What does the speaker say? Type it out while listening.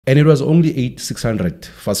And it was only 600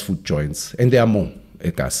 fast food joints, and there are more,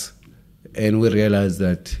 gas. And we realized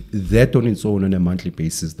that on its own, on a monthly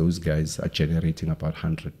basis, those guys are generating about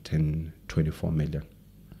 124 million.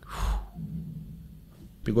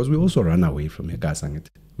 Because we also run away from Ekasi.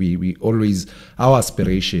 We always, our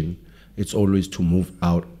aspiration, it's always to move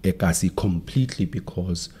out Ekasi completely,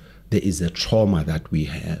 because there is a trauma that we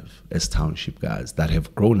have as township guys that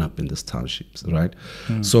have grown up in these townships, right?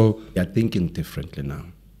 So we are thinking differently now,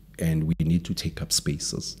 and we need to take up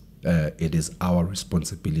spaces. It is our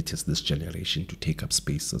responsibility as this generation to take up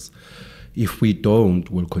spaces. If we don't,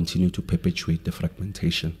 we'll continue to perpetuate the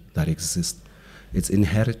fragmentation that exists. It's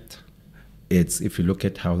inherent. If you look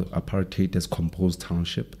at how apartheid has composed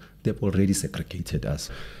township, they've already segregated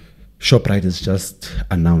us. ShopRite has just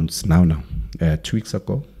announced now, 2 weeks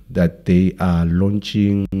ago, that they are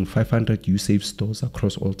launching 500 U-Save stores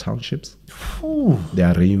across all townships. They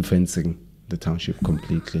are reinventing the township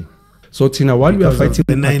completely. So Tina, while we are fighting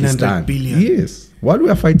the 900 Pakistan, billion. yes, while we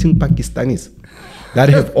are fighting Pakistanis that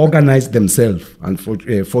have organized themselves,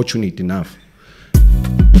 fortunate enough.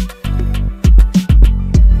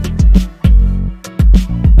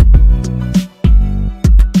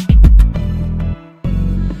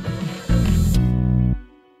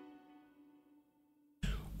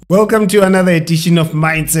 Welcome to another edition of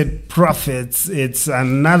Mindset Profits. It's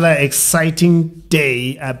another exciting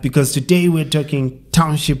day because today we're talking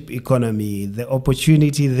township economy, the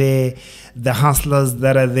opportunity there, the hustlers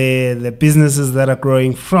that are there, the businesses that are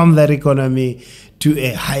growing from that economy to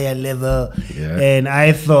a higher level. Yeah. And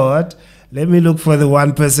I thought, let me look for the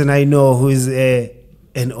one person I know who is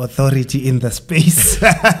an authority in the space.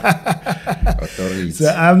 Authorities. So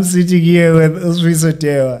I'm sitting here with Sifiso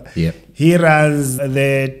Moyo. Yep. He runs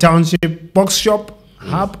the Township box shop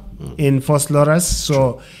hub in Fort Lawrence.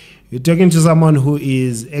 So you're talking to someone who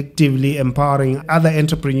is actively empowering other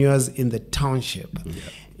entrepreneurs in the township.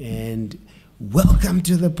 And welcome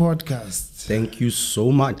to the podcast. Thank you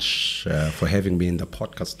so much for having me in the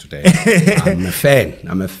podcast today. I'm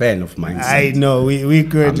a fan of Mindset. I know, we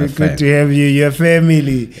good to have you, your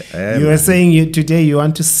family. You were saying today you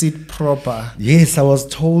want to sit proper. Yes, I was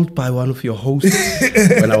told by one of your hosts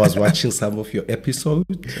when I was watching some of your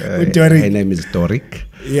episodes. Her name is Doric.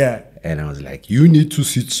 Yeah. And I was like, you need to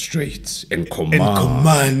sit straight and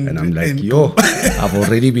command. And I'm like, I've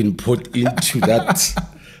already been put into that.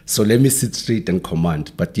 So let me sit straight and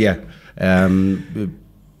command. But yeah,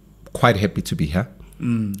 quite happy to be here.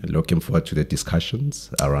 Looking forward to the discussions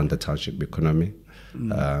around the township economy.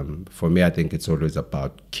 For me, I think it's always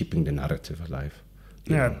about keeping the narrative alive.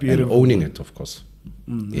 Beautiful. And owning it, of course.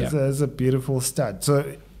 That's a beautiful start. So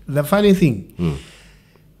the funny thing,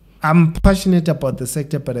 I'm passionate about the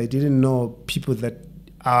sector, but I didn't know people that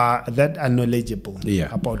are knowledgeable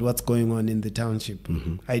about what's going on in the township.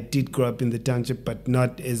 I did grow up in the township, but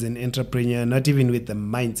not as an entrepreneur, not even with the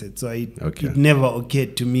mindset. So it never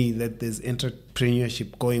occurred to me that there's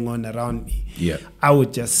entrepreneurship going on around me. I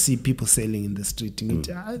would just see people selling in the street.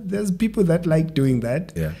 There's people that like doing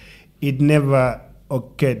that. It never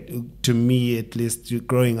occurred to me, at least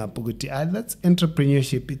growing up. That's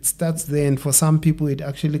entrepreneurship. It starts there, and for some people, it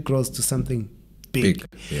actually grows to something big.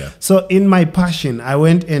 So in my passion, I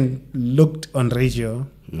went and looked on radio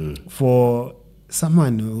for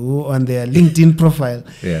someone who on their LinkedIn profile,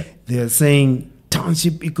 they're saying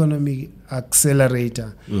Township Economic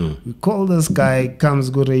Accelerator. We call this guy, comes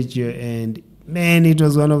go radio, and man, it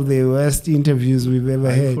was one of the worst interviews we've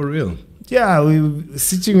ever had. For real? Yeah, we were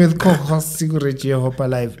sitting with Sigo Radio Hope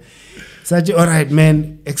Alive. Saji, all right,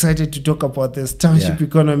 man, excited to talk about this township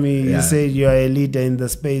economy. You say you are a leader in the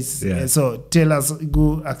space. So tell us,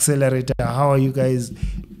 Go Accelerator, how are you guys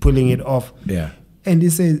pulling it off? And he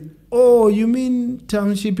says, oh, you mean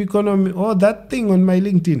township economy? Oh, that thing on my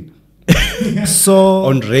LinkedIn. So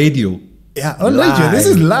on radio. Yeah, on radio. This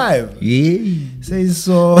is live. Says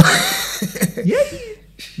so.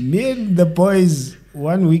 Me and the boys,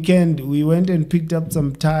 one weekend, we went and picked up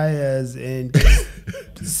some tires and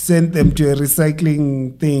sent them to a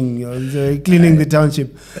recycling thing, cleaning the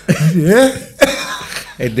township.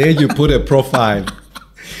 And then you put a profile.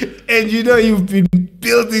 And you've been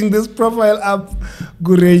building this profile up,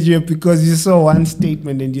 Gurejo, because you saw one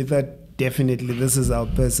statement and you thought, definitely this is our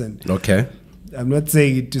person. Okay. I'm not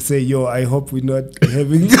saying it to say, I hope we're not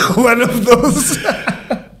having one of those.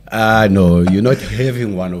 No, you're not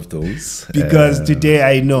having one of those. Because today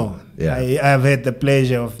I know. I've had the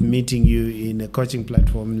pleasure of meeting you in a coaching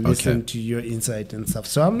platform, listen to your insight and stuff.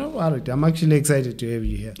 So I'm not worried. I'm actually excited to have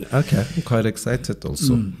you here. Okay, I'm quite excited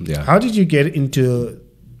also. How did you get into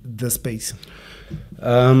the space?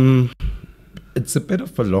 It's a bit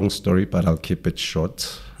of a long story, but I'll keep it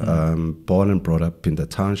short. Born and brought up in the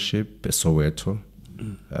township, Soweto.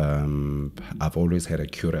 I've always had a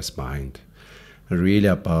curious mind, really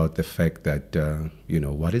about the fact that,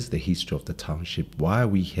 what is the history of the township? Why are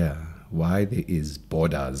we here? Why there is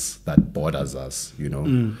borders that borders us,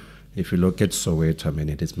 If you look at Soweto, I mean,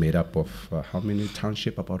 it is made up of how many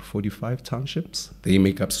townships? About 45 townships. They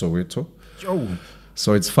make up Soweto. Oh.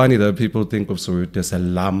 So it's funny that people think of Soweto as a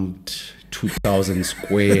lumped 2,000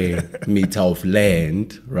 square meter of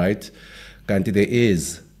land, right? And there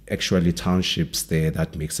is actually townships there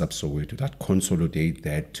that makes up Soweto, that consolidate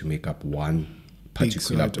that to make up one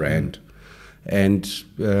particular brand. And,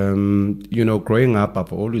 growing up,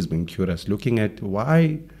 I've always been curious, looking at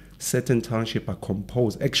why certain townships are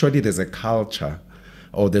composed. Actually, there's a culture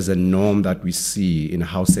or there's a norm that we see in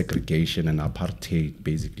how segregation and apartheid,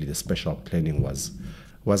 basically the special planning was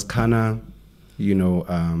kind of,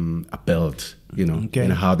 built,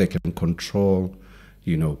 and how they can control,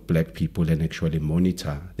 black people and actually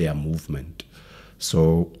monitor their movement.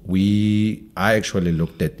 So I actually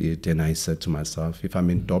looked at it and I said to myself, if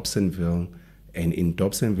I'm in Dobsonville, and in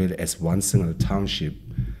Dobsonville as one single township,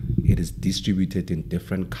 it is distributed in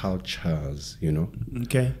different cultures,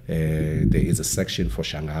 Okay. There is a section for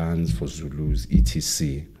Shangans, for Zulus,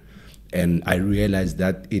 etc. And I realized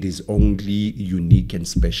that it is only unique and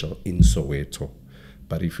special in Soweto.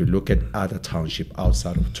 But if you look at other townships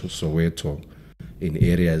outside of Soweto, in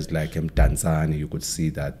areas like Tanzania, you could see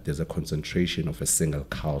that there's a concentration of a single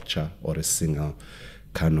culture or a single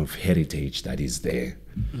kind of heritage that is there.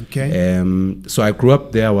 Okay. So I grew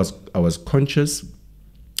up there. I was conscious,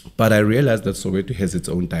 but I realized that Soweto has its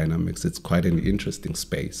own dynamics. It's quite an interesting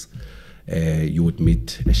space. You would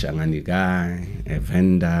meet a Shangani guy, a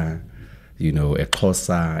Venda, a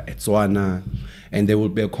Xhosa, a Tswana, and there will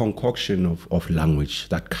be a concoction of language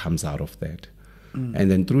that comes out of that.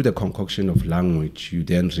 And then through the concoction of language, you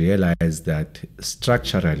then realize that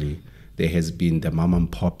structurally, there has been the mom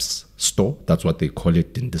and pop's store. That's what they call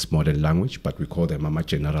it in this modern language, but we call them mama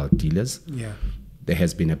general dealers. Yeah. There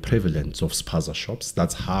has been a prevalence of spaza shops.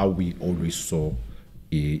 That's how we always saw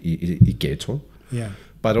a ghetto. Yeah.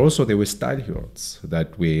 But also there were style heroes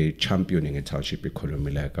that were championing a township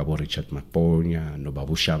economy, like Abu Richard Maponya,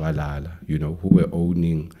 Nobabu Shabalala, who were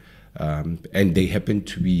owning, and they happened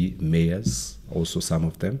to be mayors, also some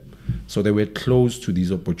of them. So they were close to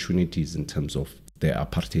these opportunities in terms of the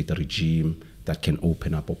apartheid regime that can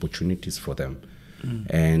open up opportunities for them.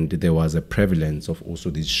 And there was a prevalence of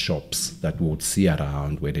also these shops that we would see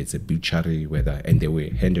around, whether it's a butchery, and they were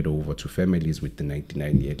handed over to families with the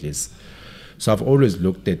 99-year lease. So I've always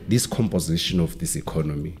looked at this composition of this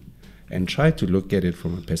economy and tried to look at it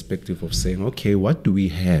from a perspective of saying, okay, what do we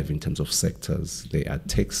have in terms of sectors? There are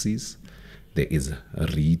taxis, there is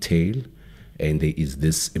retail, and there is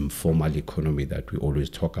this informal economy that we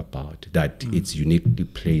always talk about, that it's uniquely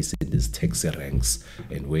placed in these taxi ranks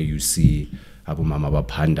and where you see Abu Mama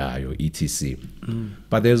Bapandayo, etc.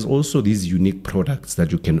 But there's also these unique products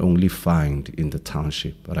that you can only find in the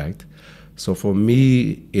township, right? So for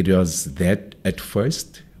me, it was that at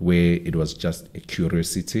first, where it was just a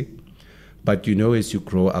curiosity. But as you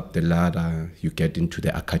grow up the ladder, you get into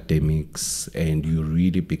the academics and you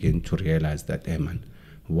really begin to realize that, hey man,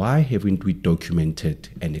 why haven't we documented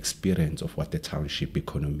an experience of what the township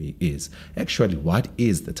economy is? Actually, what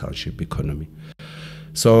is the township economy?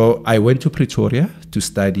 So I went to Pretoria to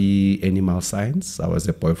study animal science. I was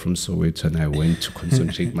a boy from Soweto and I went to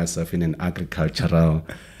concentrate myself in an agricultural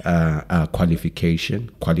qualification,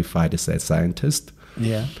 qualified as a scientist.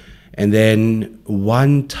 Yeah. And then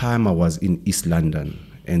one time I was in East London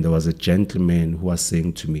and there was a gentleman who was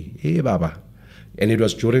saying to me, hey Baba, and it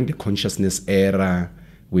was during the consciousness era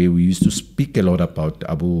where we used to speak a lot about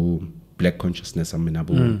black consciousness,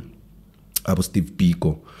 Abu Steve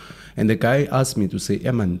Biko. And the guy asked me to say,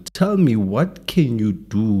 hey man, tell me what can you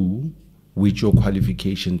do with your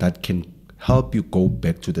qualification that can help you go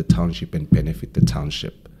back to the township and benefit the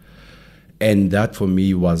township? And that for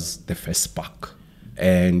me was the first spark.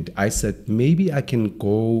 And I said, maybe I can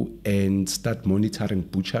go and start monitoring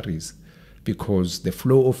butcheries because the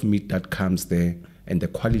flow of meat that comes there and the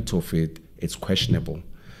quality of it, it's questionable.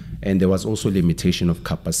 And there was also limitation of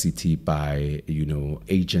capacity by,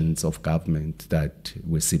 agents of government that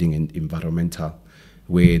were sitting in environmental,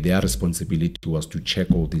 where their responsibility was to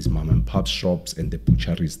check all these mom and pop shops and the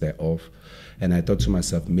butcheries thereof. And I thought to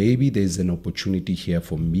myself, maybe there's an opportunity here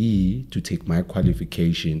for me to take my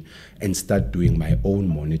qualification and start doing my own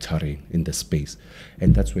monitoring in the space.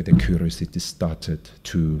 And that's where the curiosity started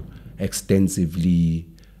to extensively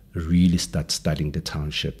really start studying the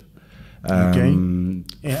township.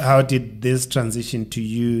 How did this transition to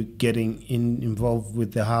you getting involved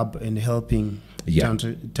with the hub and helping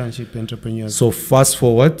township entrepreneurs? So fast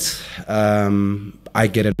forward, I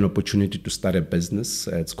get an opportunity to start a business.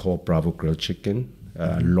 It's called Bravo Grilled Chicken.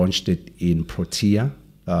 Launched it in Protea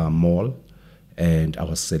Mall, and I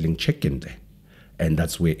was selling chicken there. And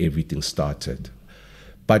that's where everything started.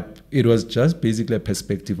 But it was just basically a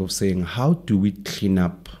perspective of saying, how do we clean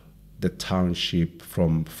up the township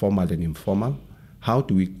from formal and informal? How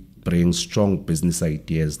do we bring strong business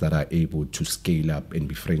ideas that are able to scale up and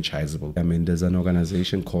be franchisable? I mean, there's an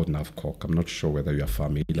organization called NAVCOC. I'm not sure whether you're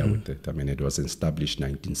familiar with it. I mean, it was established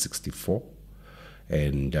 1964.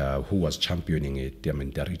 And who was championing it? I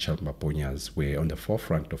mean, the Richard Maponyas were on the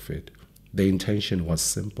forefront of it. The intention was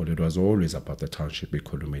simple. It was always about the township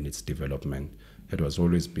economy and its development. It was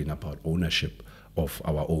always been about ownership of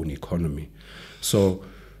our own economy. So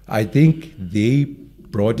I think they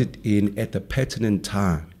brought it in at the pertinent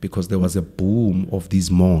time because there was a boom of these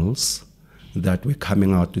malls that were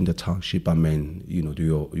coming out in the township. I mean, you know,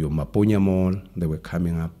 your Maponya Mall, they were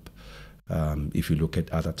coming up. If you look at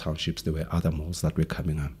other townships, there were other malls that were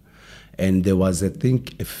coming up. And there was, I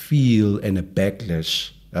think, a feel and a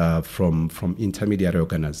backlash from intermediary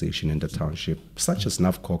organization in the township, such as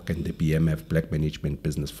NAVCOC and the BMF, Black Management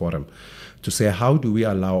Business Forum, to say, how do we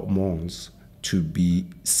allow malls to be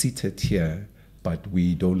seated here, but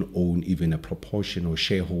we don't own even a proportion or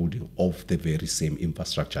shareholding of the very same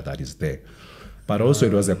infrastructure that is there. But also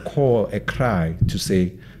it was a cry to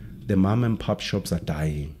say, the mom and pop shops are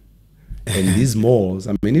dying. And these malls,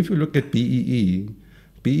 I mean, if you look at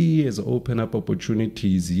BEE has opened up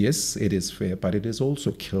opportunities. Yes, it is fair, but it has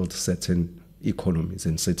also killed certain economies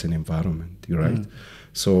and certain environment, right?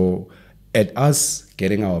 So at us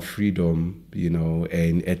getting our freedom, you know,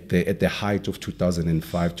 and at the height of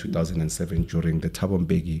 2005, 2007, during the Thabo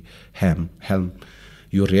Mbeki helm,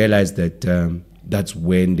 you realize that that's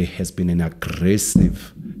when there has been an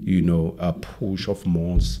aggressive, you know, push of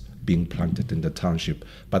malls being planted in the township.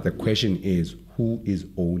 But the question is, who is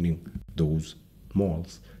owning those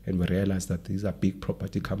malls? And we realize that these are big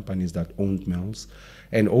property companies that own malls,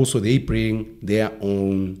 and also they bring their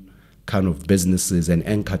own kind of businesses and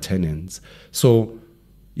anchor tenants. So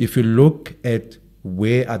if you look at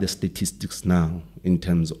where are the statistics now in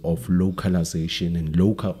terms of localization and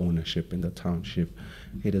local ownership in the township,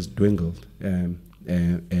 it has dwindled. And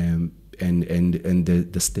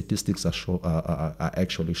the statistics are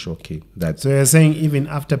actually shocking. So you're saying even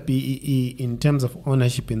after BEE, in terms of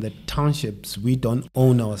ownership in the townships, we don't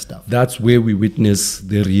own our stuff? That's where we witness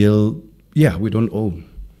the real, we don't own.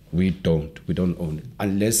 We don't own it.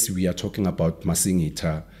 Unless we are talking about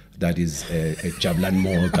Masingita, that is a Jablan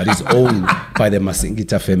mall that is owned by the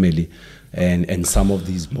Masingita family and some of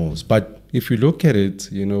these malls. But if you look at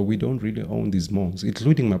it, you know, we don't really own these malls,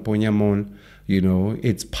 including Maponya Mall. You know,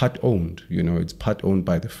 it's part owned. You know, it's part owned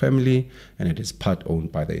by the family, and it is part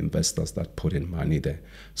owned by the investors that put in money there.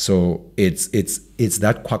 So it's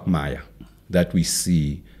that quagmire that we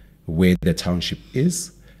see where the township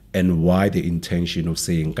is, and why the intention of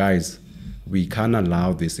saying, guys, we can't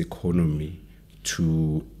allow this economy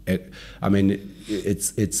to. I mean,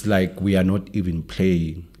 it's like we are not even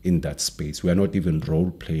playing in that space. We are not even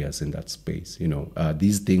role players in that space. You know,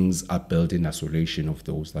 these things are built in isolation of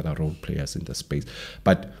those that are role players in the space.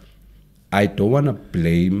 But I don't want to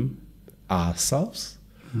blame ourselves.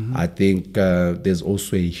 I think there's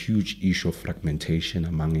also a huge issue of fragmentation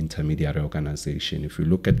among intermediary organizations. If you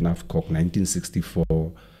look at NAVCOC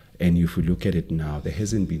 1964, and if you look at it now, there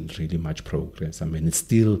hasn't been really much progress. I mean, it's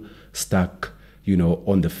still stuck, you know,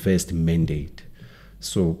 on the first mandate.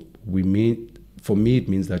 So for me, it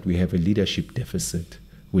means that we have a leadership deficit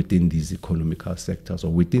within these economical sectors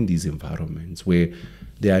or within these environments where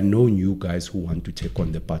there are no new guys who want to take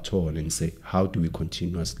on the baton and say, how do we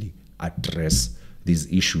continuously address these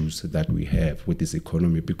issues that we have with this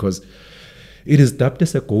economy? Because it is dubbed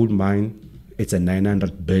as a gold mine. It's a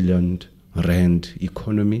 900 billion rand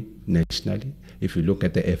economy nationally. If you look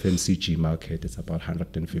at the FMCG market, it's about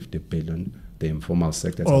 150 billion. The informal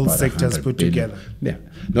sector, all sectors put together. Yeah,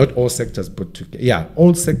 not all sectors put together. Yeah,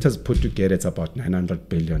 all sectors put together, it's about 900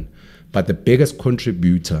 billion. But the biggest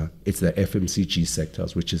contributor is the FMCG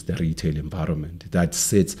sectors, which is the retail environment. That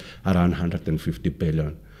sits around 150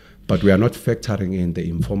 billion. But we are not factoring in the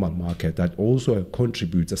informal market that also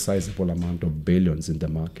contributes a sizable amount of billions in the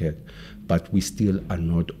market. But we still are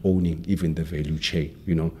not owning even the value chain,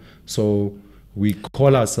 you know. So we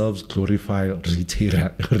call ourselves glorified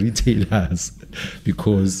retailers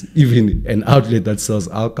because even an outlet that sells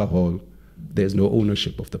alcohol, there's no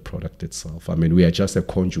ownership of the product itself. I mean, we are just a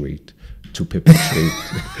conduit to perpetrate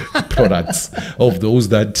products of those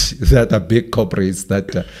that are big corporates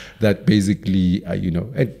that basically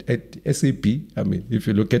at SAP. I mean, if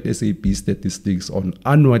you look at SAP statistics on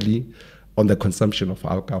annually on the consumption of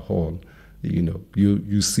alcohol,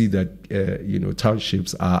 you see that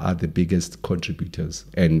townships are the biggest contributors,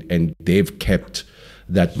 and they've kept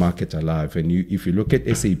that market alive. And if you look at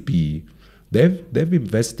SAP, they've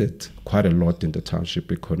invested quite a lot in the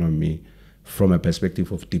township economy from a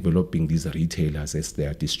perspective of developing these retailers as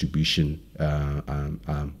their distribution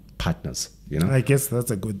partners. I guess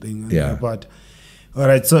that's a good thing. Yeah. But all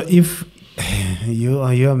right, so if you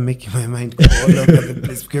are making my mind go all over the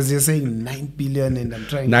place, because you're saying 9 billion and I'm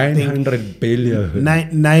trying 900 billion.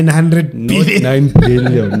 900 billion. Not 9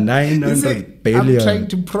 billion. 900 billion. I'm trying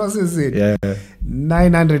to process it. Yeah.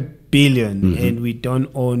 900 billion, and we don't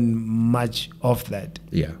own much of that.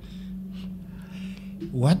 Yeah.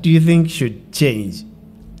 What do you think should change?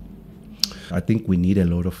 I think we need a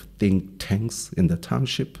lot of think tanks in the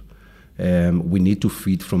township. We need to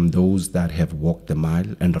feed from those that have walked the mile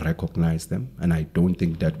and recognize them. And I don't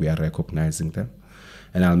think that we are recognizing them.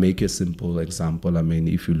 And I'll make a simple example. I mean,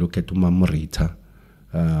 if you look at Umamurita,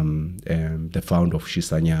 the founder of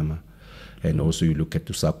Shisanyama, and also you look at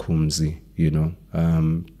Tusakumzi,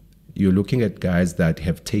 you're looking at guys that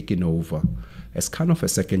have taken over as kind of a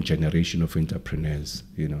second generation of entrepreneurs,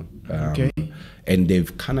 Okay. And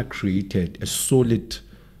they've kind of created a solid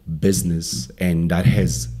business, and that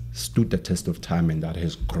has stood the test of time, and that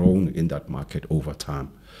has grown in that market over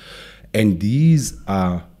time. And these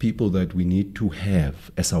are people that we need to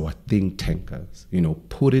have as our think tankers,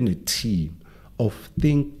 put in a team of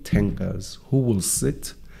think tankers who will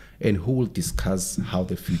sit and who will discuss how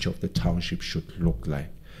the future of the township should look like.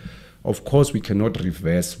 Of course, we cannot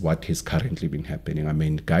reverse what has currently been happening. I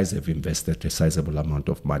mean, guys have invested a sizable amount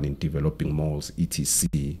of money in developing malls,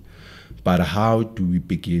 etc. But how do we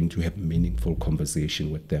begin to have meaningful conversation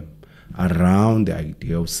with them around the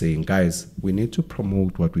idea of saying, guys, we need to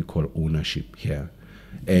promote what we call ownership here.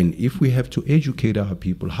 And if we have to educate our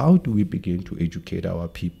people, how do we begin to educate our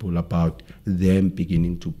people about them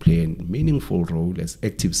beginning to play a meaningful role as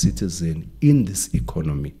active citizens in this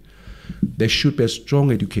economy? There should be a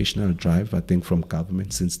strong educational drive, I think, from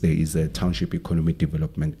government, since there is a Township Economic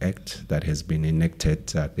Development Act that has been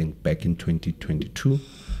enacted, I think, back in 2022.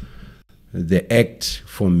 The act,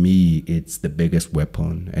 for me, it's the biggest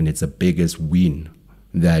weapon, and it's the biggest win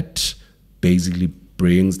that basically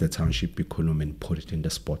brings the township economy and put it in the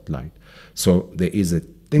spotlight. So there is a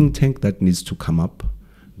think tank that needs to come up.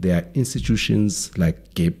 There are institutions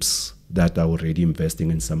like GIPS that are already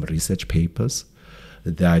investing in some research papers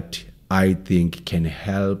that I think can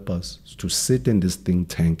help us to sit in this think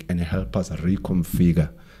tank and help us reconfigure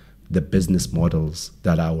the business models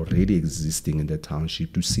that are already existing in the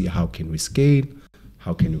township to see how can we scale,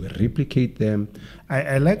 how can we replicate them.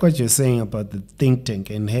 I like what you're saying about the think tank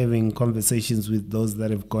and having conversations with those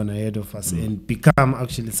that have gone ahead of us and become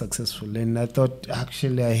actually successful. And I thought,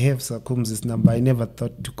 actually, I have Sakumzi's number. I never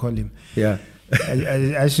thought to call him. Yeah.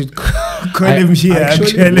 I should call him here. I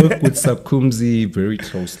actually work with Sakumzi very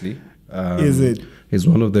closely. Is it? He's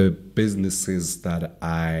one of the businesses that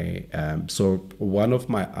so one of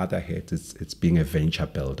my other hats is it's being a venture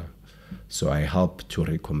builder. So I help to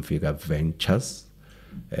reconfigure ventures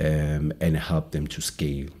and help them to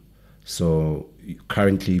scale. So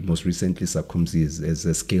currently, most recently, Sakumzi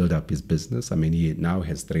has scaled up his business. I mean, he now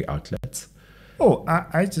has 3 outlets. Oh,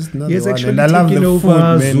 I just know He's the one, actually and I love taken the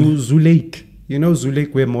over food, man. Zoo Lake. You know Zoo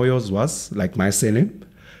Lake where Moyo's was, like my surname?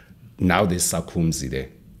 Now there's Sakumzi there,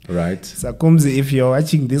 right? Sakumzi, if you're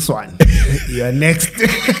watching this one, you're next.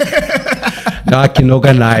 Now I can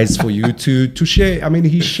organize for you to share. I mean,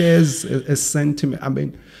 he shares a sentiment. I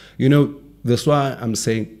mean, that's why I'm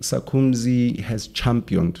saying Sakumzi has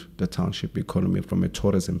championed the township economy from a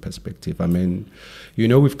tourism perspective. I mean,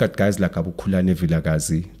 we've got guys like Abukulane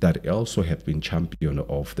Vilagazi that also have been champion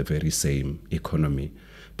of the very same economy.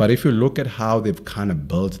 But if you look at how they've kind of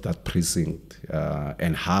built that precinct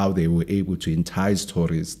and how they were able to entice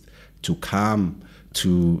tourists to come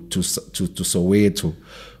to Soweto,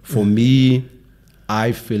 for me,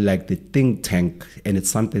 I feel like the think tank, and it's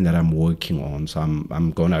something that I'm working on. So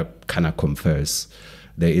I'm gonna kind of confess,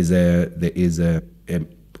 there is a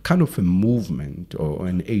kind of a movement or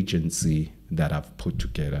an agency that I've put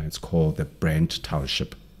together. It's called the Brand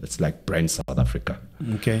Township. It's like Brand South Africa.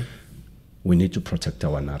 Okay. We need to protect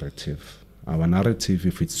our narrative. Our narrative,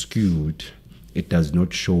 if it's skewed, it does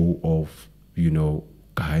not show off,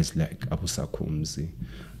 guys like Abu Sakumzi.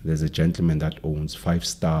 There's a gentleman that owns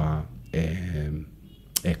 5-star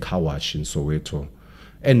a car wash in Soweto,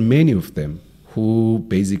 and many of them who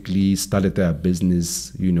basically started their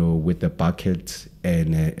business, with a bucket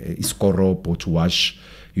and a iskoropo to wash,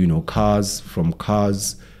 cars. From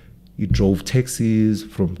cars, he drove taxis.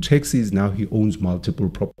 From taxis, now he owns multiple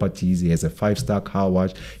properties. He has a 5-star car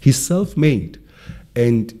wash. He's self-made.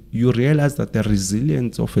 And you realize that the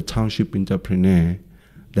resilience of a township entrepreneur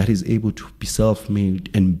that is able to be self-made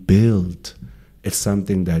and build is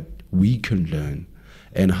something that we can learn.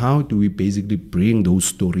 And how do we basically bring those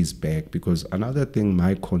stories back? Because another thing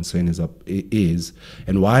my concern is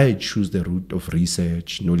and why I choose the route of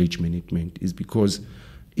research, knowledge management, is because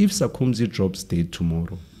if Sakumzi drops dead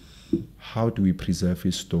tomorrow, how do we preserve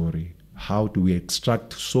his story? How do we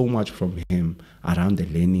extract so much from him around the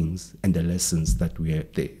learnings and the lessons that we have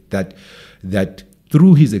that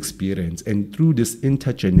through his experience and through this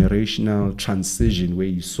intergenerational transition where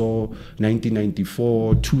you saw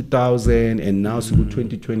 1994, 2000, and now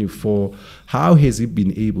 2024, how has he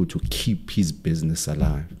been able to keep his business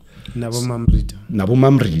alive? Nabo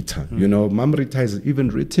Mamrita. Mamrita has even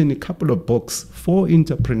written a couple of books for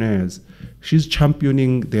entrepreneurs. She's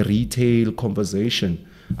championing the retail conversation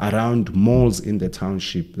around malls in the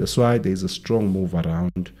township. That's why there's a strong move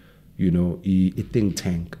around, a think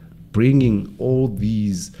tank, bringing all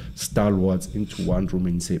these stalwarts into one room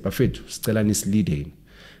and say, Bafethu, sicela nisilideni.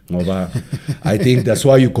 Ngoba I think that's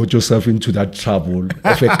why you got yourself into that trouble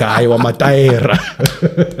of a guy wamatayera.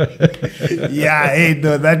 Yeah, hey,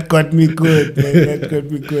 no, that got me good. Man. That got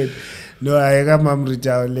me good. No, I got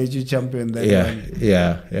Mamrita. I'll let you champion that one.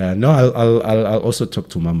 Yeah. No, I'll also talk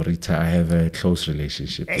to Mamrita. I have a close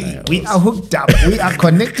relationship. Hey, we are hooked up. We are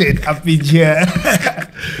connected up in here.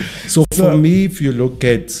 So for me, if you look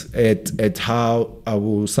at how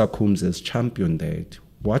Abu Sakums has championed that,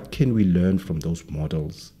 what can we learn from those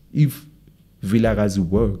models? If Vilakazi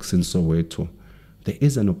works in Soweto, there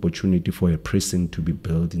is an opportunity for a precinct to be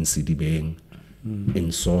built in Sidibeng, in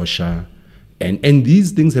Sosha. And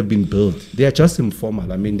these things have been built. They are just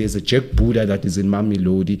informal. I mean, there's a Jack Buddha that is in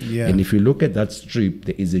Mamelodi. Yeah. And if you look at that strip,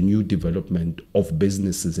 there is a new development of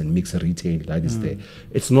businesses and mixed retail that is there.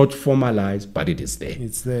 It's not formalized, but it is there.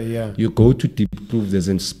 It's there, yeah. You go to Deep Kloof, there's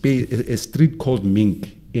a street called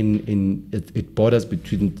Mink. It borders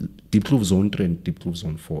between Deep Kloof Zone 3 and Deep Kloof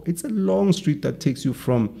Zone 4. It's a long street that takes you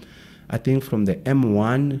from the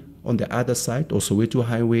M1 on the other side, or Soweto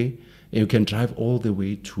Highway, and you can drive all the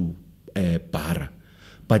way to Bara.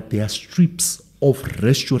 But there are strips of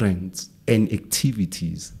restaurants and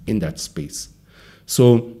activities in that space.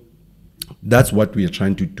 So that's what we are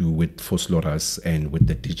trying to do with Fosloras and with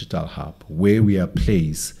the digital hub, where we are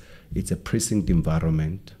placed. It's a precinct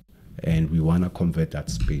environment, and we want to convert that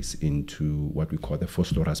space into what we call the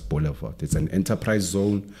Fosloras Boulevard. It's an enterprise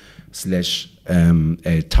zone /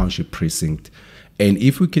 a township precinct. And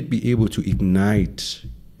if we could be able to ignite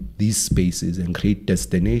these spaces and create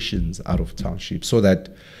destinations out of township, so that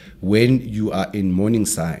when you are in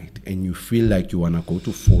Morningside and you feel like you want to go to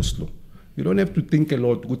Foslo, you don't have to think a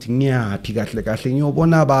lot,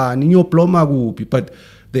 but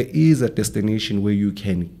there is a destination where you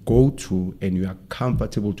can go to and you are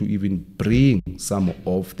comfortable to even bring some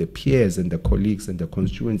of the peers and the colleagues and the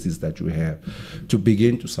constituencies that you have to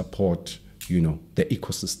begin to support the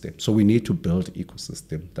ecosystem. So we need to build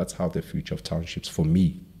ecosystem. That's how the future of townships for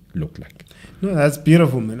me look like. No, that's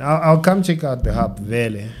beautiful, man. I'll come check out the hub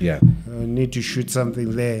there. Yeah. I need to shoot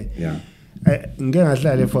something there. Yeah.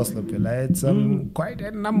 It's quite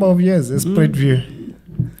a number of years. It's Spreadview.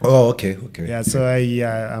 Oh, okay. Yeah, so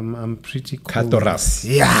I'm pretty cool. Katoras.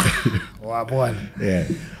 Yeah. Yeah.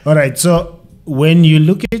 All right. So when you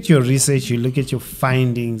look at your research, you look at your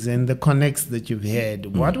findings and the connects that you've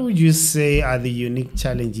had, what would you say are the unique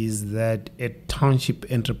challenges that a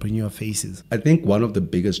township entrepreneur faces? I think one of the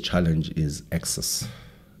biggest challenge is access,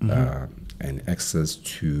 and access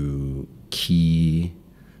to key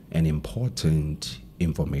and important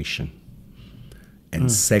information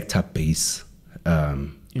and sector-based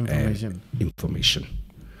information.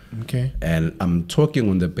 Okay. And I'm talking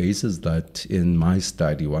on the basis that in my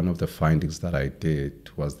study, one of the findings that I did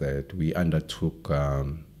was that we undertook a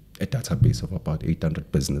database of about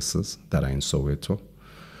 800 businesses that are in Soweto.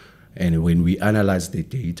 And when we analyzed the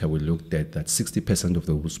data, we looked at that 60% of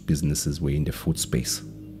those businesses were in the food space.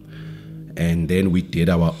 And then we did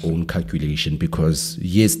our own calculation because,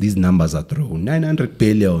 yes, these numbers are thrown. 900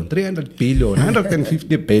 billion, 300 billion,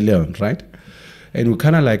 150 billion, right? And we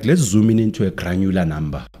kind of like, let's zoom in into a granular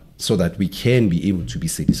number so that we can be able to be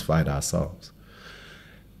satisfied ourselves.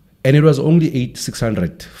 And it was only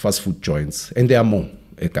 600 fast food joints, and there are more,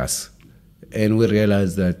 Ekas. And we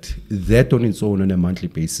realized that on its own, on a monthly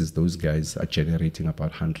basis, those guys are generating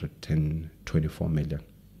about 124 million.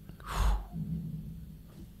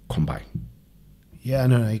 combined. Yeah,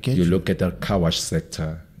 no, I get you. Look at the car wash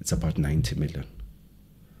sector, it's about 90 million.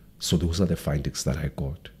 So those are the findings that I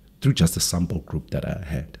got through just a sample group that I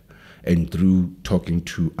had and through talking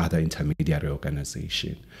to other intermediary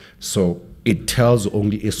organizations. So it tells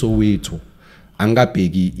only Soweto,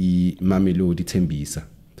 angabheki iMamelodi Tembisa.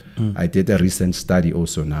 I did a recent study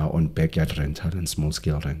also now on backyard rental and small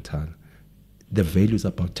scale rental. The value is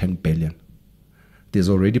about 10 billion. There's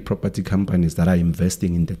already property companies that are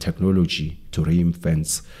investing in the technology to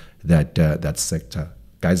reinvent that sector.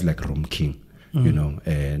 Guys like Room King, you know,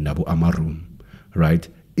 Nabu Amarum, right?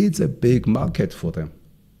 It's a big market for them.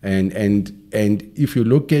 And if you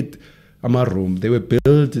look at Amarum, they were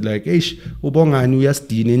built like, ubongani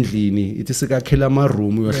uyasidina endlini, ithi sikakhela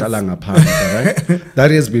amaroom uyohlala ngaphandle, right?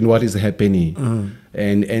 That has been what is happening.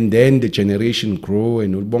 And then the generation grow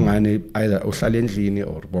and ubongani either uhlala endlini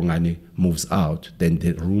or ubongani moves out, then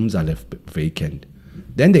the rooms are left vacant.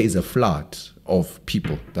 Then there is a flood of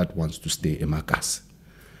people that wants to stay in Makasi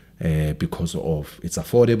because of it's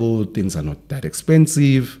affordable, things are not that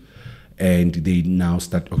expensive, and they now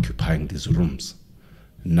start occupying these rooms.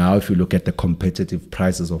 Now, if you look at the competitive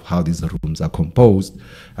prices of how these rooms are composed,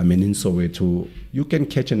 I mean, in Soweto, you can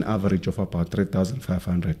catch an average of about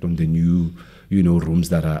 3,500 on the new, you know, rooms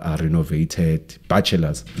that are renovated,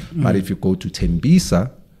 bachelors. But if you go to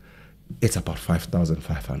Tembisa, it's about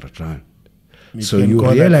 5,500 rand. So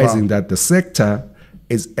you're realizing that the sector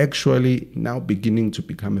is actually now beginning to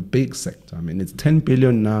become a big sector. I mean, it's 10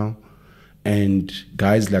 billion now. And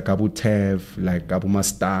guys like Abu Tev, like Abu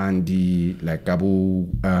Mastandi, like Abu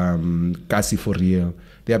Kasi for real,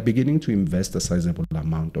 they are beginning to invest a sizable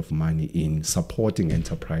amount of money in supporting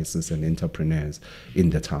enterprises and entrepreneurs in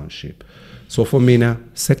the township. So for Mina,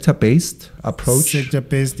 sector-based approach.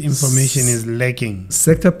 Sector-based information is lacking.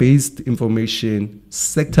 Sector-based information,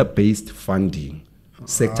 sector-based funding,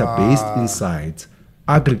 sector-based insights,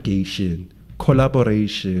 aggregation,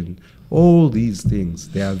 collaboration, all these things,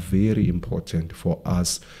 they are very important for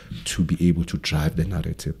us to be able to drive the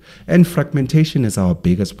narrative. And fragmentation is our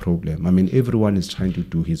biggest problem. I mean, everyone is trying to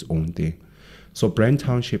do his own thing. So Brand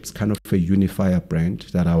Township is kind of a unifier brand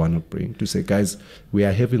that I want to bring to say, guys, we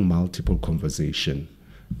are having multiple conversation.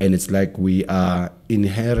 And it's like we are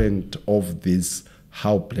inherent of this,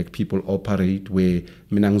 how black people operate, where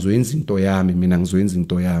mina ngizoyenza into yami, mina ngizoyenza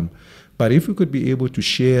into yami. But if we could be able to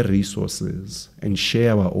share resources and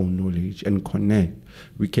share our own knowledge and connect,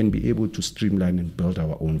 we can be able to streamline and build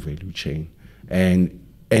our own value chain. And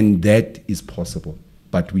that is possible.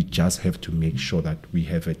 But we just have to make sure that we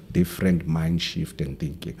have a different mind shift and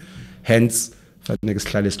thinking. Hence,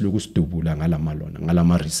 ngalama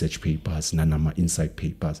research papers, nanama insight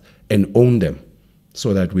papers, and own them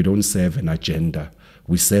so that we don't serve an agenda.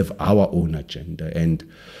 We serve our own agenda. And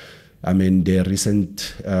I mean, the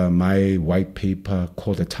recent, my white paper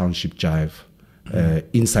called the Township Jive,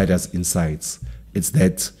 Insiders Insights. It's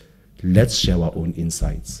that let's share our own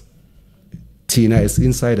insights. Tina, as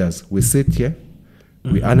insiders, we sit here,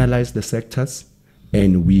 we analyze the sectors,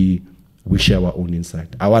 and we share our own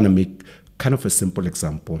insight. I want to make kind of a simple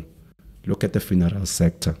example. Look at the funeral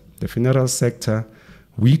sector. The funeral sector,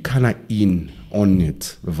 we kind of in on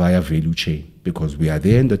it via value chain because we are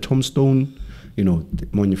there in the tombstone, you know, the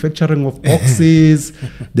manufacturing of boxes,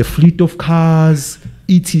 the fleet of cars,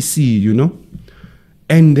 etc., you know.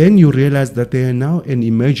 And then you realize that there are now an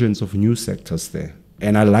emergence of new sectors there.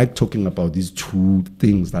 And I like talking about these two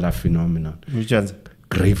things that are phenomenal. Which ones?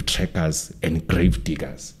 Grave trackers and grave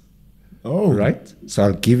diggers. Oh. Right? So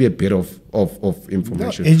I'll give you a bit of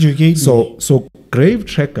information. No, educate me. So grave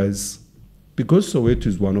trackers, because Soweto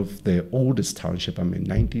is one of the oldest township, I mean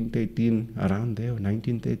 1913, around there,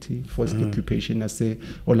 1930, first occupation, I say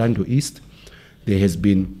Orlando East, there has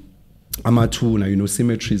been Amatuna, you know,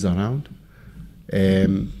 cemeteries around.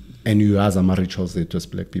 And you as a rituals there to us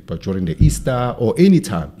black people during the Easter or any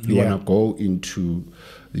time you want to go into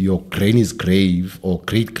your granny's grave or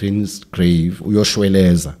great granny's grave or your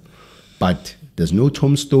shweleza, but there's no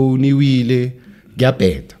tombstone,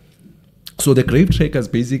 bed. So the grave trackers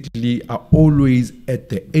basically are always at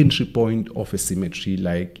the entry point of a cemetery,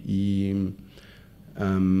 like in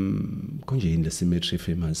the cemetery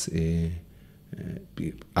famous.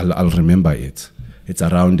 I'll remember it. It's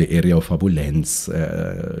around the area of Abu Lens,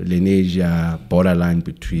 Lenasia, borderline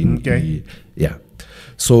between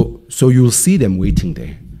So you'll see them waiting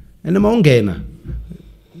there. And among Ghana,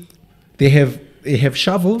 they have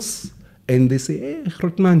shovels and they say, "Hey,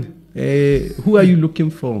 Rotman, who are you looking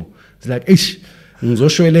for?" It's like, and they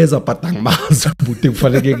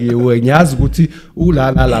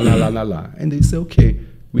say, "Okay,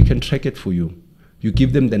 we can track it for you." You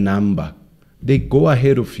give them the number. They go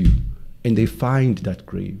ahead of you and they find that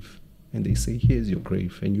grave and they say, here's your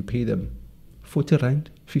grave, and you pay them 40 rand,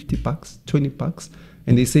 50 bucks, 20 bucks,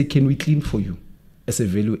 and they say, can we clean for you as a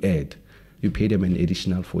value add? You pay them an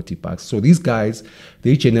additional 40 bucks. So these guys,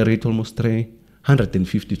 they generate almost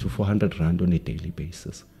 350 to 400 rand on a daily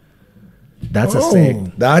basis. That's a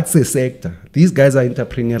sector. That's a sector. These guys are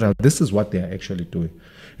entrepreneurial. This is what they are actually doing.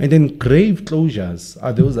 And then grave closures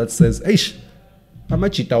are those that says, eish,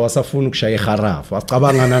 amachita wasafuna ukushaya ikharafu,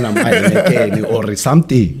 acabanga nama or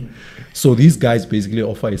something. So these guys basically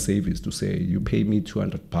offer a service to say, you pay me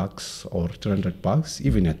 200 bucks or 300 bucks,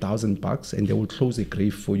 even 1,000 bucks, and they will close a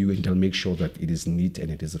grave for you and they'll make sure that it is neat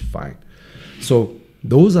and it is fine. So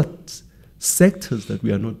those are sectors that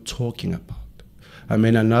we are not talking about. I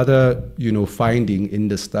mean, another, finding in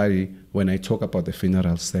the study when I talk about the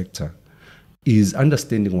funeral sector is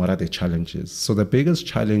understanding what are the challenges. So the biggest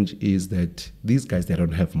challenge is that these guys, they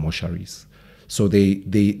don't have mortuaries. So they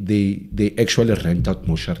actually rent out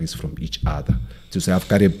mortuaries from each other to say, I've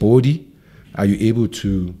got a body, are you able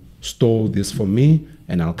to store this for me?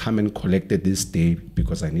 And I'll come and collect it this day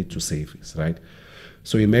because I need to save this, right?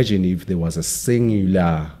 So imagine if there was a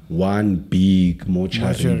singular, one big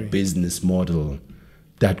mortuary business model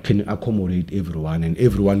that can accommodate everyone and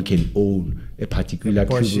everyone can own a particular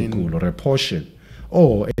cubicle or a portion.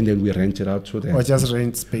 And then we rent it out to them. Or just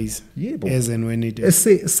rent space. Yeah, as and when it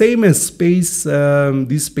is. Same as space,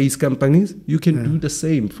 these space companies, you can do the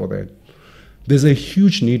same for them. There's a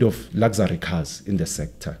huge need of luxury cars in the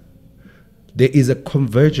sector. There is a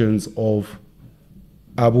convergence of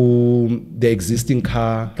the existing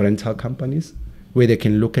car rental companies where they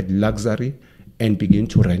can look at luxury and begin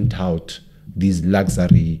to rent out these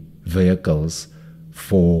luxury vehicles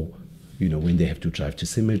for when they have to drive to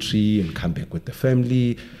cemetery and come back with the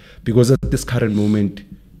family. Because at this current moment,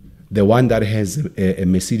 the one that has a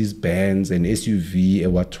Mercedes-Benz, an SUV, a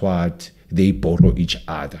what, they borrow each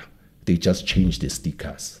other. They just change the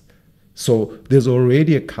stickers. So there's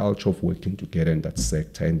already a culture of working together in that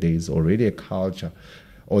sector, and there's already a culture,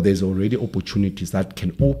 or there's already opportunities that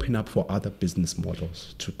can open up for other business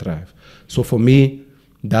models to thrive. So for me,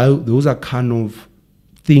 those are kind of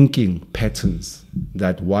thinking patterns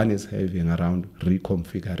that one is having around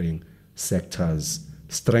reconfiguring sectors,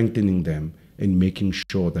 strengthening them, and making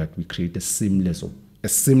sure that we create a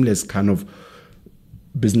seamless kind of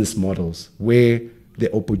business models where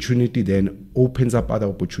the opportunity then opens up other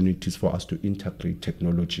opportunities for us to integrate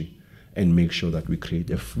technology and make sure that we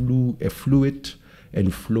create a fluid and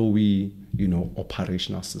flowy,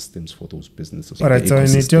 operational systems for those businesses. All right, so when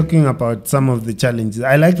you're talking about some of the challenges,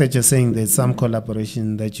 I like that you're saying there's some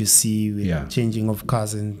collaboration that you see with changing of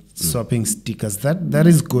cars and swapping stickers. That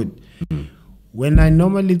is good. When I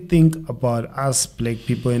normally think about us black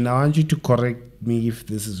people, and I want you to correct me if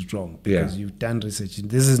this is wrong, because you've done research.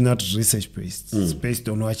 This is not research based. It's based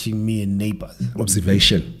on watching me and neighbors.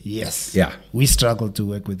 Observation. Yes. Yeah. We struggle to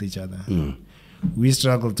work with each other. We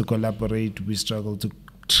struggle to collaborate. We struggle to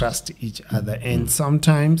trust each other. And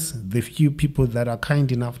sometimes the few people that are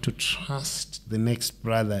kind enough to trust the next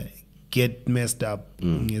brother get messed up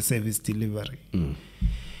in a service delivery.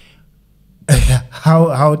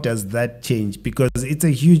 How does that change? Because it's a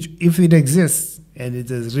huge, if it exists and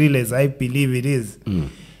it's as real as I believe it is,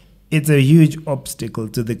 it's a huge obstacle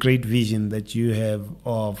to the great vision that you have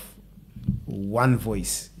of one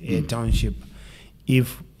voice, a township.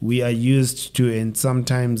 If we are used to and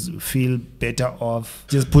sometimes feel better off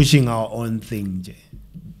just pushing our own thing.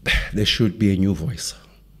 There should be a new voice.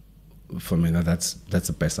 For me, that's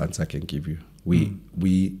the best answer I can give you.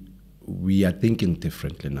 We are thinking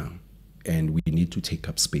differently now, and we need to take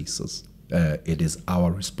up spaces. It is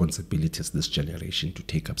our responsibility as this generation to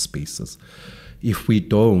take up spaces. If we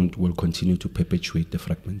don't, we'll continue to perpetuate the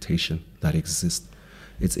fragmentation that exists.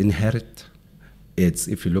 It's inherent.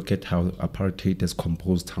 If you look at how apartheid has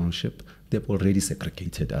composed Township, they've already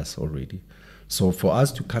segregated us already. So for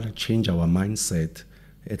us to kind of change our mindset,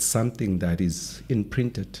 it's something that is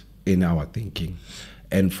imprinted in our thinking.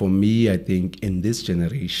 And for me, I think in this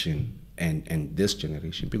generation and this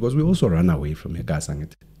generation, because we also run away from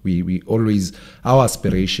Ekasi. We always, our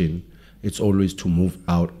aspiration, it's always to move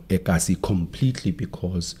out Ekasi completely,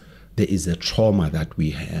 because there is a trauma that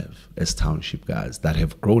we have as township guys that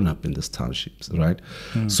have grown up in these townships, right?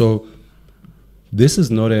 So this is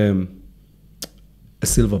not a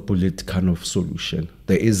silver bullet kind of solution.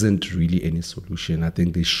 There isn't really any solution. I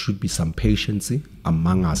think there should be some patience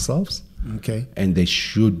among ourselves. Okay. And there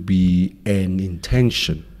should be an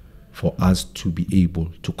intention for us to be able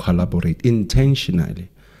to collaborate intentionally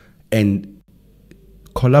and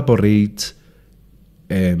collaborate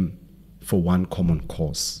for one common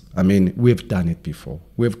cause. I mean, we've done it before.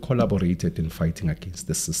 We've collaborated in fighting against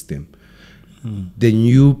the system. The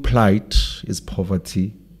new plight is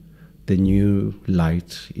poverty. The new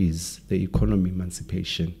light is the economy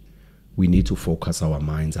emancipation. We need to focus our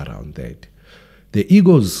minds around that. The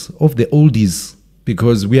egos of the oldies,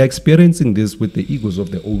 because we are experiencing this with the egos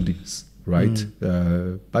of the oldies, right?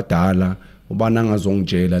 Badala, Ubananga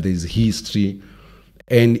Zongjela, there's history.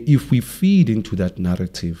 And if we feed into that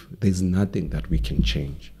narrative, there's nothing that we can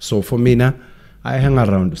change. So for me now, I hang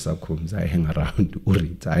around the Sakums, I hang around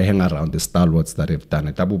Urit, I hang around the stalwarts that have done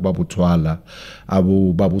it. Abu Babu Twala,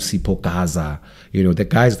 Abu Babu Sipo Gaza, the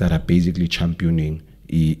guys that are basically championing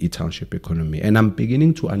a township economy. And I'm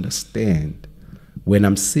beginning to understand when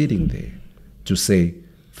I'm sitting there to say,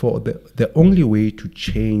 for the only way to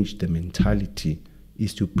change the mentality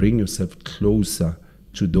is to bring yourself closer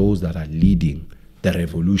to those that are leading the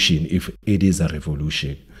revolution, if it is a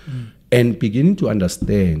revolution. And beginning to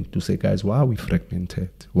understand, to say, guys, why are we fragmented?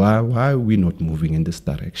 Why are we not moving in this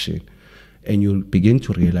direction? And you'll begin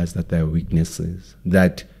to realize that there are weaknesses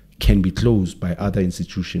that can be closed by other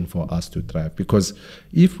institutions for us to thrive. Because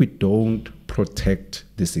if we don't protect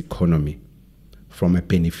this economy from a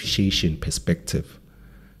beneficiation perspective,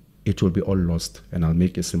 it will be all lost. And I'll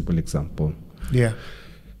make a simple example. Yeah.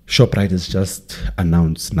 ShopRite has just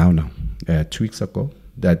announced now, 2 weeks ago,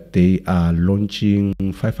 that they are launching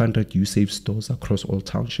 500 USAVE stores across all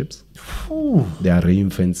townships. Ooh. They are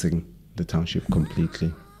reinforcing the township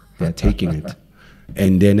completely. They are taking it.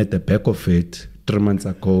 And then at the back of it, 3 months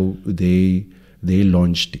ago, they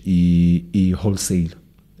launched a wholesale,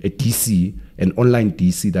 a DC, an online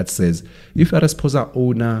DC that says, if you're a sponsor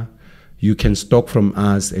owner, you can stock from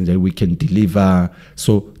us and then we can deliver.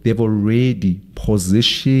 So they've already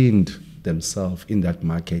positioned themselves in that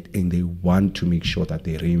market, and they want to make sure that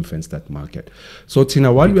they reinforce that market. So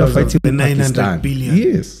Tina, while we are fighting Pakistan,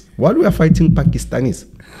 yes, while we are fighting Pakistanis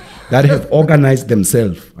that have organized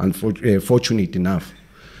themselves, fortunate enough,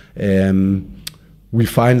 we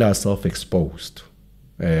find ourselves exposed,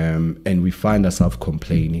 and we find ourselves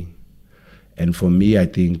complaining. And for me, I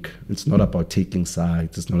think it's not about taking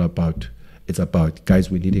sides. It's about,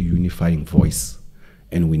 guys, we need a unifying voice.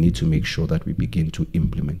 And we need to make sure that we begin to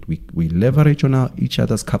implement. We leverage on each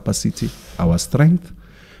other's capacity, our strength,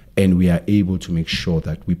 and we are able to make sure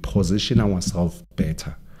that we position ourselves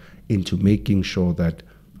better into making sure that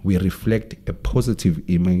we reflect a positive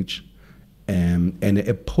image and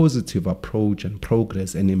a positive approach and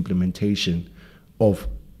progress and implementation of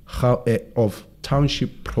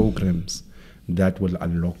township programs that will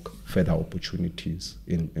unlock further opportunities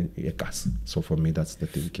in ECAS. So for me, that's the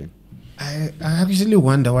thinking. I actually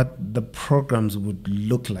wonder what the programs would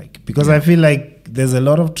look like, because I feel like there's a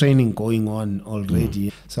lot of training going on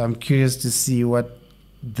already. So I'm curious to see what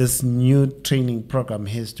this new training program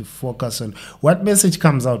has to focus on. What message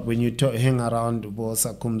comes out when you hang around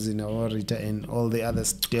Bosa Kumzina or Rita and all the other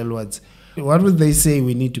stalwarts? What would they say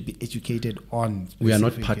we need to be educated on? We are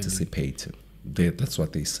not participating. That's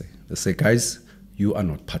what they say. They say, guys, you are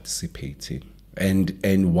not participating.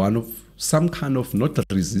 And one of some kind of not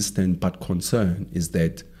resistance but concern is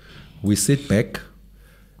that we sit back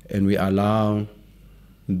and we allow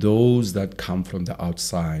those that come from the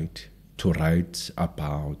outside to write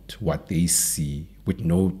about what they see with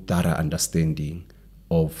no thorough understanding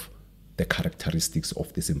of the characteristics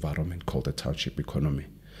of this environment called the township economy.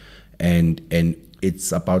 And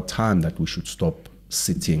it's about time that we should stop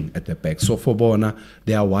sitting at the back. So for Bona,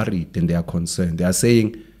 they are worried and they are concerned. They are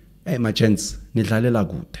saying, hey, my gents, nidlalela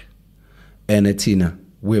good. And Tina,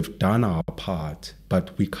 we've done our part,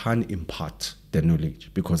 but we can't impart the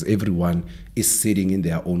knowledge because everyone is sitting in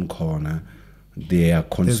their own corner. They are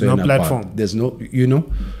concerned there's no platform. There's no,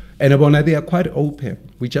 and Abona, they are quite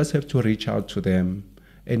open. We just have to reach out to them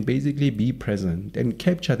and basically be present and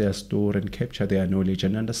capture their story and capture their knowledge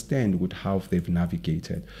and understand with how they've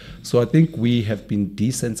navigated. So I think we have been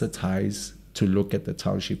desensitized to look at the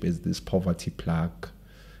township as this poverty plague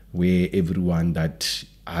where everyone that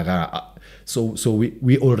so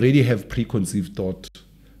we already have preconceived thought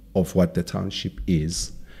of what the township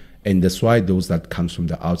is, and that's why those that comes from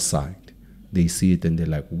the outside, they see it and they're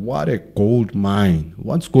like, what a gold mine,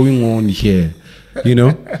 what's going on here,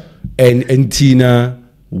 and Tina,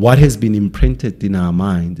 what has been imprinted in our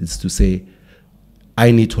mind is to say,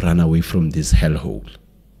 I need to run away from this hellhole.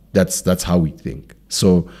 That's how we think.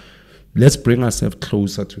 So let's bring ourselves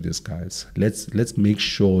closer to these guys. Let's make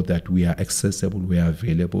sure that we are accessible, we are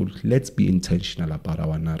available. Let's be intentional about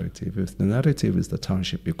our narrative. If the narrative is the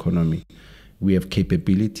township economy, we have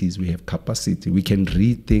capabilities, we have capacity, we can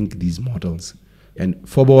rethink these models. And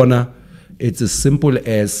for Bona, it's as simple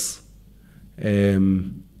as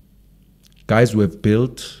Guys we have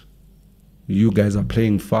built, you guys are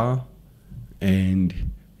playing far, and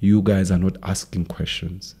you guys are not asking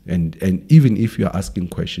questions. And even if you are asking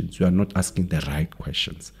questions, you are not asking the right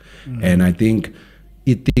questions. And I think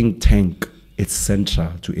think tank, it's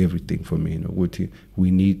central to everything for me.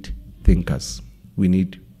 We need thinkers. We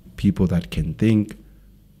need people that can think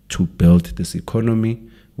to build this economy.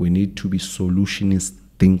 We need to be solutionist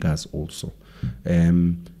thinkers also.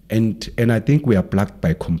 And I think we are plagued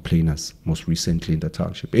by complainers most recently in the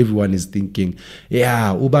township. Everyone is thinking,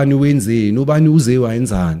 yeah, ubani wenze, ubani uze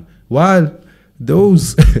wenzani. While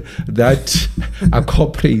those that are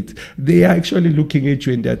corporate, they are actually looking at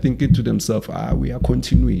you and they're thinking to themselves, we are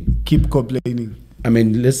continuing. Keep complaining. I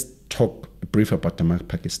mean, let's talk brief about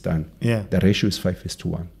Pakistan. Yeah. The ratio is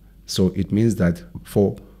 5:1. So it means that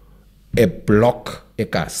for a block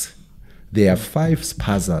acres, there are 5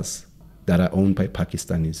 spazas that are owned by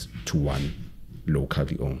Pakistanis to 1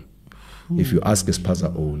 locally owned. If you ask a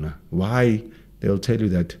spaza owner why, they'll tell you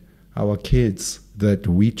that our kids that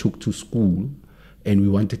we took to school and we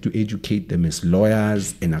wanted to educate them as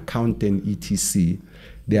lawyers and accountant, etc.,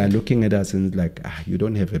 they are looking at us and like, you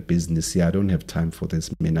don't have a business here, I don't have time for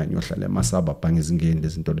this.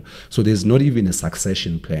 So there's not even a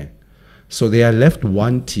succession plan. So they are left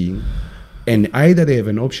wanting, and either they have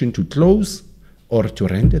an option to close or to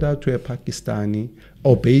rent it out to a Pakistani,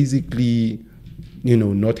 or basically,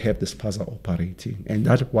 not have the spaza operating. And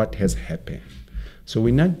that's what has happened. So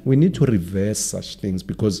we need to reverse such things,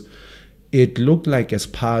 because it looked like as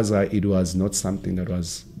spaza, it was not something that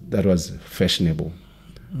was fashionable.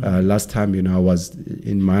 Last time, I was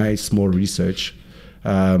in my small research,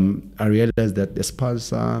 I realized that the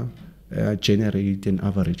spaza generate an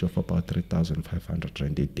average of about 3,500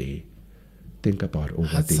 rand a day. Think about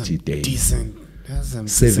over 30 days. Decent.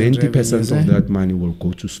 70% of that money will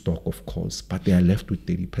go to stock, of course, but they are left with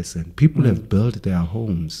 30%. People have built their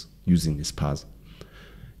homes using this spaza.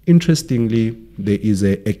 Interestingly, there is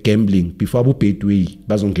a gambling before Abu Petwe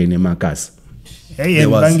bazongena emakhasi.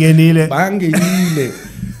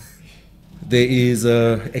 There is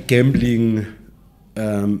a gambling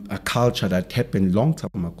a culture that happened long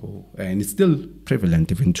time ago, and it's still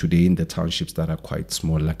prevalent even today in the townships that are quite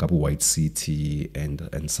small, like Abu White City and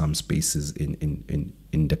some spaces in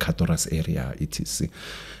the Katoras area, etc.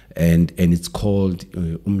 And it's called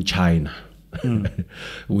China.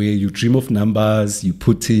 Where you dream of numbers, you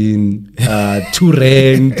put in 2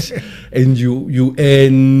 rand and you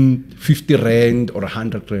earn 50 rand or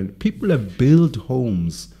 100 rand. People have built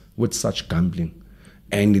homes with such gambling,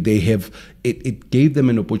 and they have it gave them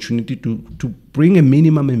an opportunity to bring a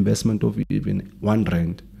minimum investment of even 1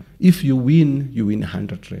 rand. If you win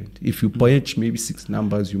 100 rand. If you punch maybe 6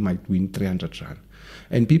 numbers, you might win 300 rand.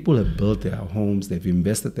 And people have built their homes, they've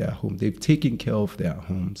invested their home, they've taken care of their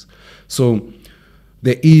homes. So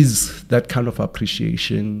there is that kind of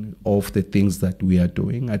appreciation of the things that we are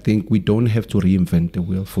doing. I think we don't have to reinvent the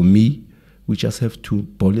wheel. For me, we just have to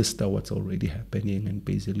bolster what's already happening and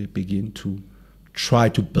basically begin to try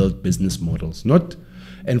to build business models.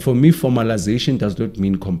 And for me, formalization does not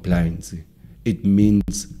mean compliance. It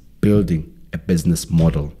means building a business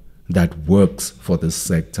model that works for this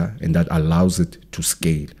sector and that allows it to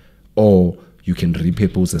scale. Or you can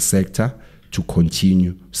repurpose a sector to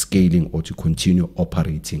continue scaling or to continue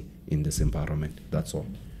operating in this environment. That's all.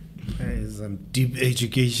 Some deep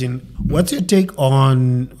education. What's your take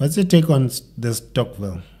on the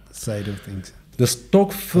Stockville side of things? The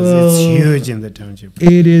Stockville, it's huge in the township.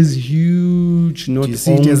 It is huge. Not Do you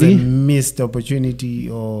see only it as a missed opportunity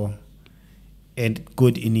or a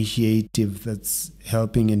good initiative that's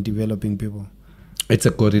helping and developing people? It's a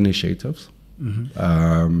good initiative.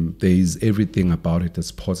 There is everything about it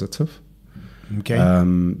that's positive. Okay.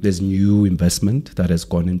 There's new investment that has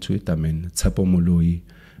gone into it. I mean, Sifiso Moyo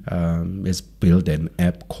has built an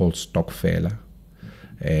app called Stockfella,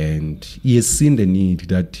 and he has seen the need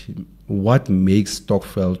that what makes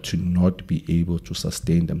Stockville to not be able to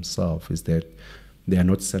sustain themselves is that they are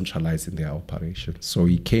not centralized in their operations. So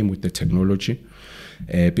he came with the technology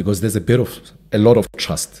because there's a lot of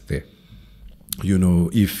trust there.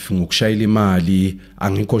 If ngikushayela imali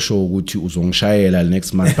angikho sure ukuthi uzongishayela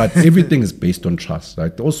next month, but everything is based on trust,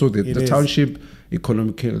 right? Also the township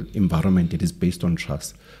economical environment, it is based on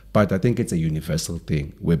trust, but I think it's a universal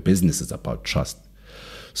thing where business is about trust.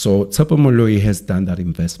 So Sifiso Moyo has done that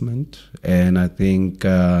investment, and I think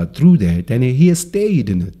through that, and he has stayed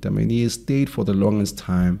in it. I mean, he has stayed for the longest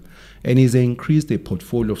time, and he's increased the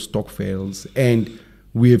portfolio of Stockvilles, and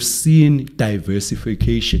we have seen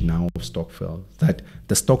diversification now of Stockville. That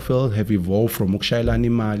the Stockville have evolved from Ukshayelani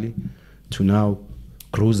Mali to now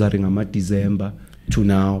grocery ngama December, to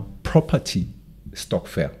now property stock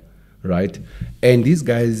fair, right? And these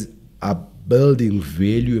guys are building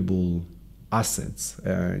valuable assets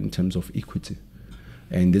in terms of equity.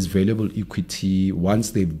 And this valuable equity,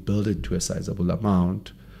 once they build it to a sizable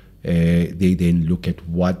amount, they then look at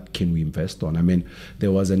what can we invest on. I mean,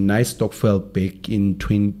 there was a nice stock fair back in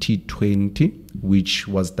 2020, which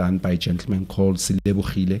was done by a gentleman called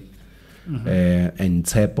Sifiso and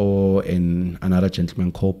Tsepo and another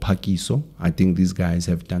gentleman called Pakiso. I think these guys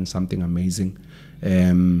have done something amazing.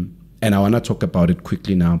 And I want to talk about it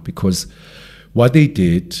quickly now, because what they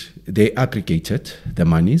did, they aggregated the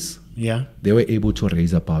monies. Yeah. They were able to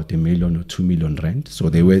raise about $1 million or 2 million rand. So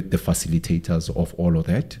they were the facilitators of all of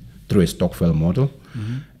that through a stockfell model.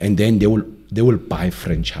 And then they will buy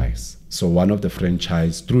franchise. So one of the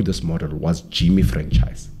franchise through this model was Jimmy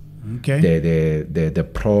franchise. Okay. The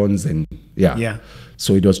prawns and yeah.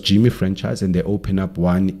 So it was Jimmy franchise, and they opened up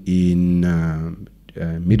one in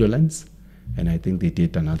Midlands, and I think they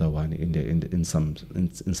did another one in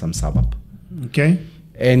some suburb. Okay.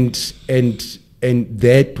 And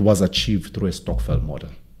that was achieved through a stockfell model.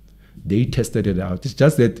 They tested it out. It's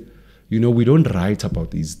just that, we don't write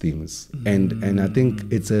about these things, and I think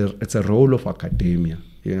it's a role of academia.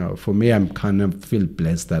 For me, I'm kind of feel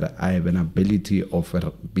blessed that I have an ability of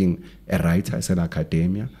being a writer as an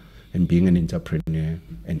academia and being an entrepreneur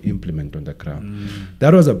and implement on the ground.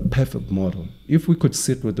 That was a perfect model. If we could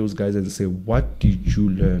sit with those guys and say, what did you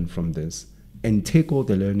learn from this? And take all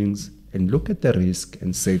the learnings and look at the risk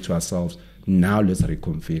and say to ourselves, now let's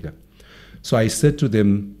reconfigure. So I said to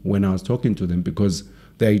them when I was talking to them, because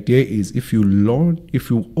the idea is if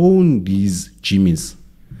you own these Jimmies,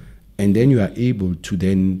 and then you are able to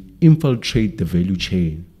then infiltrate the value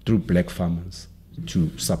chain through black farmers to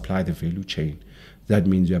supply the value chain. That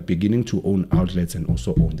means you are beginning to own outlets and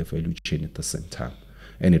also own the value chain at the same time.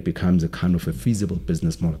 And it becomes a kind of a feasible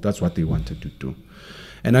business model. That's what they wanted to do.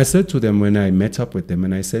 And I said to them when I met up with them,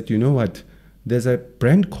 and I said, you know what? There's a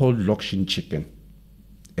brand called Lokshin Chicken.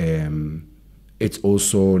 It's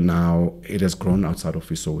also now, it has grown outside of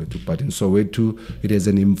Soweto. But in Soweto, it is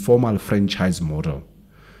an informal franchise model.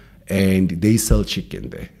 And they sell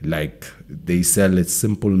chicken there. Like, they sell a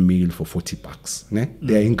simple meal for $40.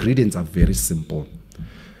 Their ingredients are very simple.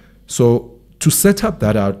 So to set up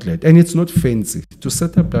that outlet, and it's not fancy, to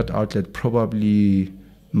set up that outlet probably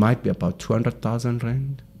might be about 200,000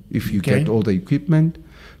 rand if you get all the equipment.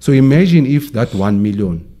 So imagine if that 1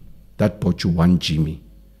 million that bought you one Jimmy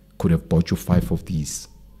could have bought you 5 of these.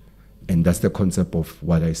 And that's the concept of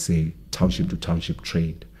what I say, township to township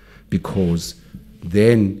trade. Because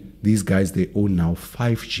then these guys, they own now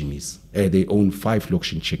 5 Jimmies. They own 5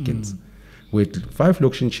 Lokshin chickens. With 5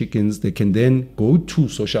 Lokshin chickens, they can then go to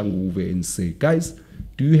Soshanguve and say, guys,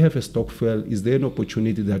 do you have a stock fair? Is there an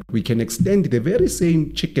opportunity that we can extend the very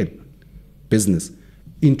same chicken business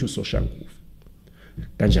into Soshanguve?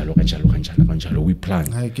 Kanjalo, we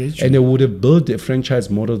plan. I get you. And they would have built a franchise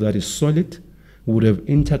model that is solid, would have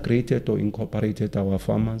integrated or incorporated our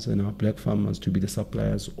farmers and our black farmers to be the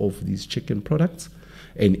suppliers of these chicken products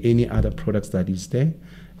and any other products that is there.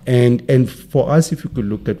 And for us, if you could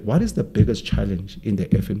look at what is the biggest challenge in the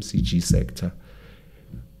FMCG sector,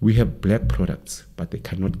 we have black products, but they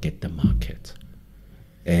cannot get the market.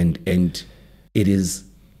 And it is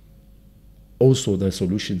also the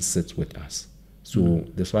solution sits with us. So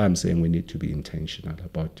that's why I'm saying we need to be intentional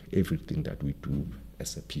about everything that we do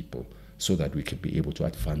as a people, so that we can be able to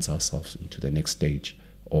advance ourselves into the next stage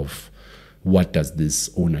of what does this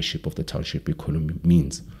ownership of the township economy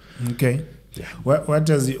means. Okay. Yeah.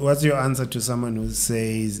 What's your answer to someone who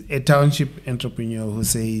says, a township entrepreneur who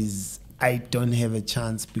says, I don't have a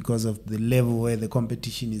chance because of the level where the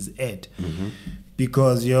competition is at?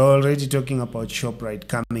 Because you're already talking about ShopRite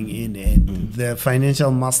coming in, and the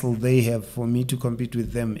financial muscle they have, for me to compete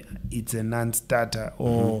with them, it's a non-starter.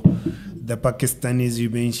 Or the Pakistanis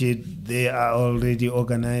you mentioned, they are already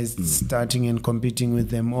organized, starting and competing with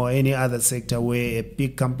them, or any other sector where a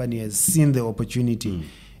big company has seen the opportunity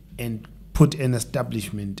and put an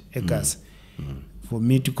establishment, for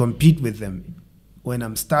me to compete with them. When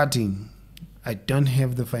I'm starting, I don't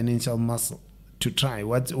have the financial muscle to try.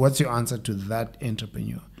 What's your answer to that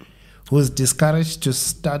entrepreneur who's discouraged to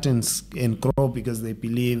start and grow because they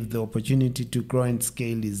believe the opportunity to grow and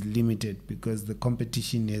scale is limited because the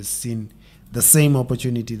competition has seen the same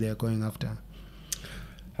opportunity they're going after?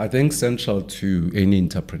 I think central to any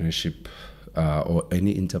entrepreneurship or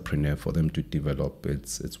any entrepreneur, for them to develop,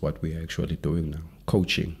 it's what we are actually doing now,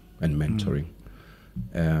 coaching and mentoring.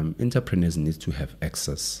 Entrepreneurs need to have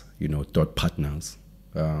access, thought partners.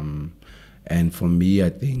 And for me, I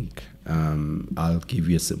think I'll give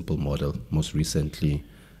you a simple model. Most recently,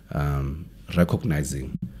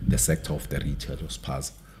 recognizing the sector of the retail or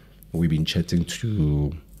spas. We've been chatting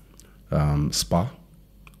to Spa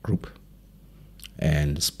Group.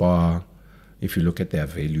 And Spa, if you look at their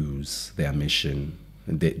values, their mission,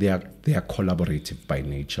 they are collaborative by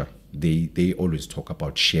nature. They always talk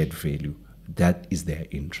about shared value. That is their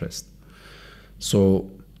interest.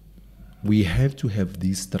 So we have to have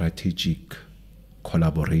this strategic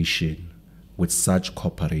collaboration with such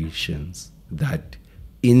corporations that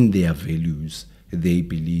in their values, they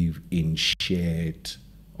believe in shared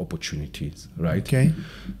opportunities, right? Okay.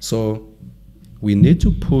 So we need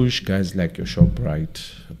to push guys like your ShopRite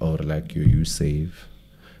or like your USave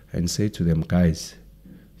and say to them, guys,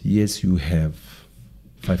 yes, you have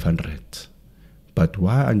 500, but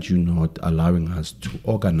why aren't you not allowing us to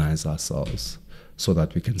organize ourselves so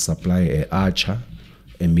that we can supply a Archer,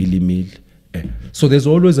 a Milli-Mill? So there's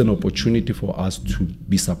always an opportunity for us to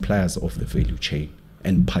be suppliers of the value chain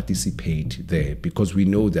and participate there, because we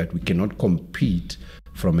know that we cannot compete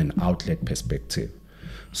from an outlet perspective.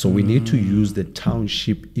 So we need to use the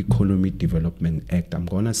Township Economic Development Act. I'm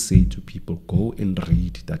going to say to people, go and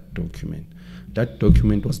read that document. That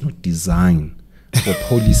document was not designed for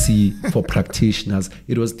policy, for practitioners.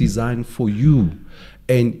 It was designed for you.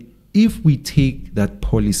 And if we take that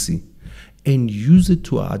policy and use it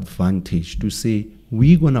to our advantage to say,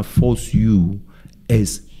 we're going to force you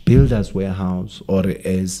as Builders Warehouse or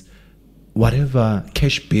as whatever,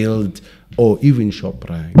 Cash Build or even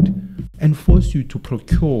ShopRite, and force you to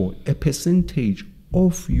procure a percentage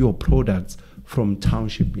of your products from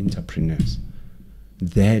Township entrepreneurs.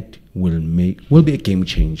 That will be a game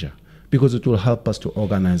changer, because it will help us to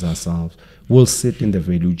organize ourselves. We'll sit in the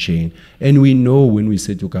value chain. And we know when we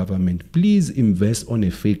say to government, please invest on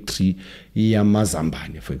a factory,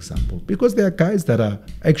 Mazambane, for example, because there are guys that are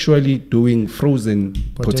actually doing frozen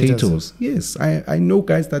potatoes. Yes, I know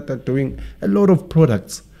guys that are doing a lot of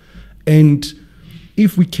products. And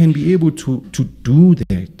if we can be able to do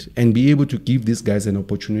that and be able to give these guys an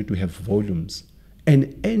opportunity to have volumes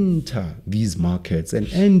and enter these markets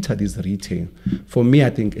and enter this retail, for me, I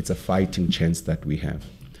think it's a fighting chance that we have.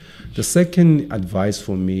 The second advice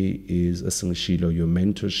for me is, Asingshilo, your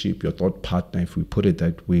mentorship, your thought partner, if we put it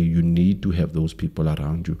that way, you need to have those people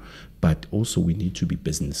around you. But also we need to be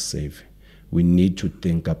business savvy. We need to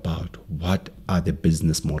think about what are the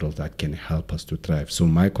business models that can help us to thrive. So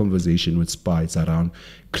my conversation with Spa is around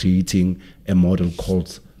creating a model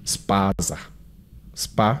called Spaza.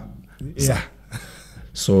 Spa? Yeah.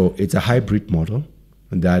 So it's a hybrid model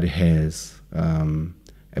that has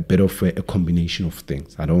a bit of a combination of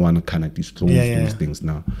things. I don't want to kind of disclose those things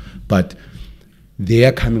now. But they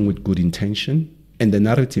are coming with good intention, and the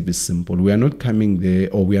narrative is simple. We are not coming there,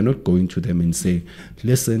 or we are not going to them and say,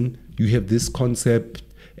 listen, you have this concept,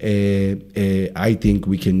 I think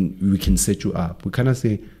we can set you up. We kind of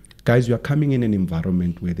say, guys, you are coming in an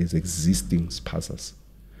environment where there's existing puzzles.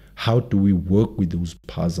 How do we work with those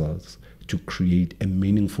puzzles to create a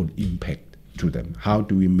meaningful impact to them? How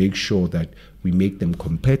do we make sure that we make them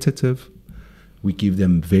competitive, we give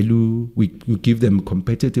them value, we give them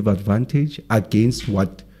competitive advantage against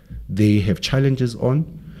what they have challenges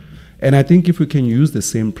on? And I think if we can use the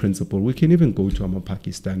same principle, we can even go to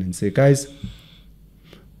Pakistan and say, guys,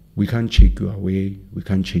 we can't take you away, we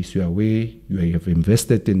can't chase you away, you have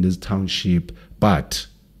invested in this township, but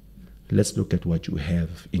let's look at what you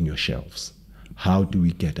have in your shelves. How do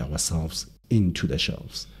we get ourselves into the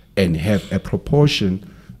shelves and have a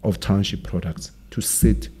proportion of township products to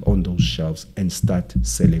sit on those shelves and start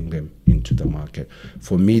selling them into the market?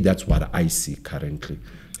 For me, that's what I see currently.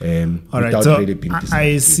 All right, so really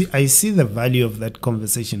I see the value of that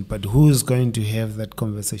conversation, but who's going to have that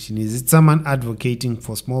conversation? Is it someone advocating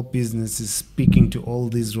for small businesses, speaking to all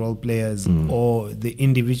these role players, or the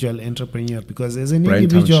individual entrepreneur? Because as an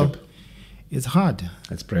individual, Township. It's hard.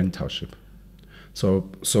 It's Brand Township. So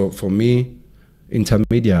for me,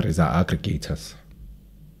 intermediaries are aggregators.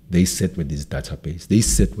 They sit with this database. They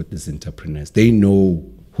sit with these entrepreneurs. They know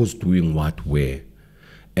who's doing what where.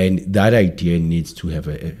 And that idea needs to have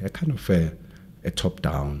a kind of a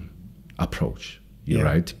top-down approach,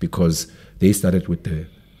 right? Because they started with the,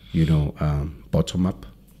 bottom-up,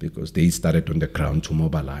 because they started on the ground to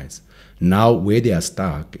mobilize. Now, where they are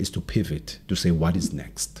stuck is to pivot, to say, what is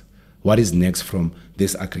next? What is next from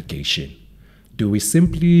this aggregation? Do we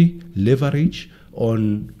simply leverage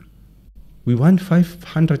on, we want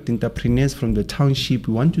 500 entrepreneurs from the township,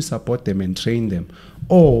 we want to support them and train them?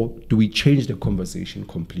 Or do we change the conversation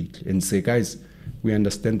completely and say, guys, we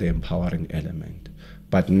understand the empowering element,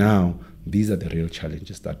 but now these are the real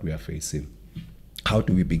challenges that we are facing. how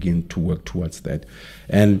do we begin to work towards that?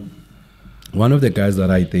 And one of the guys that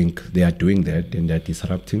I think they are doing that and they're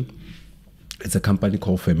disrupting, it's a company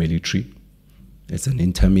called Family Tree. It's an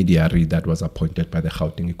intermediary that was appointed by the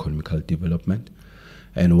Gauteng Economical Development.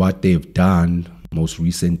 And what they've done most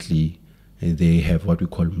recently, they have what we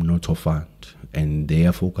call Mnotho Fund, and they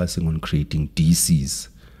are focusing on creating DCs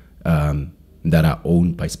that are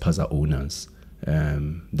owned by spaza owners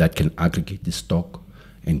that can aggregate the stock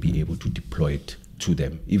and be able to deploy it to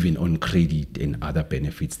them, even on credit and other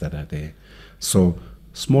benefits that are there. So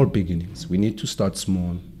small beginnings. We need to start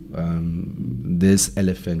small. This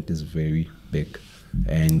elephant is very big,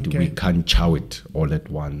 and we can't chow it all at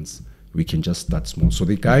once. We can just start small. So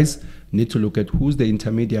the guys need to look at who's the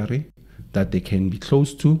intermediary that they can be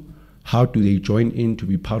close to, how do they join in to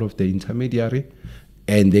be part of the intermediary,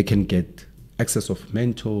 and they can get access of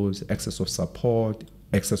mentors, access of support,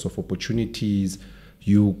 access of opportunities.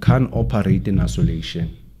 You can't operate in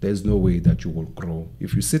isolation. There's no way that you will grow.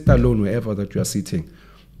 If you sit alone wherever that you are sitting,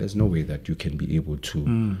 there's no way that you can be able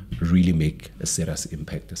to really make a serious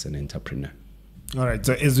impact as an entrepreneur. All right,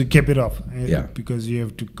 so as we cap it off, because you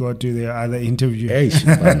have to go to the other interview.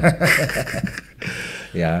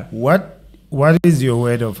 Yeah. What is your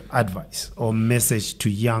word of advice or message to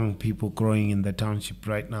young people growing in the township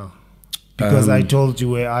right now? Because I told you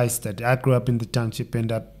where I started. I grew up in the township,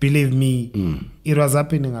 and believe me, it was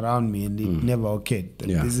happening around me, and it never occurred that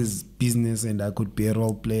this is business and I could be a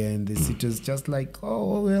role player in this. It was just like,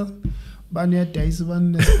 oh well,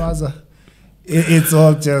 it's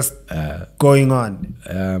all just going on.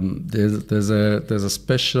 There's a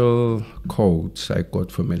special quote I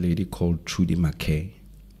got from a lady called Trudy McKay.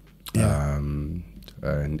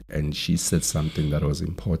 And she said something that was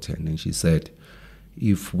important, and she said,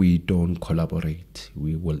 if we don't collaborate,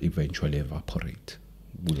 we will eventually evaporate.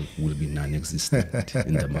 We'll be non-existent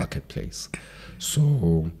in the marketplace.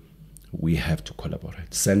 So we have to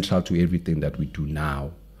collaborate. Central to everything that we do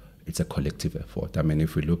now, it's a collective effort. I mean,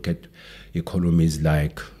 if we look at economies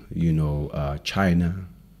like, China,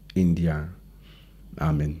 India,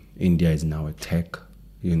 I mean, India is now a tech,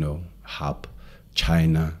 hub.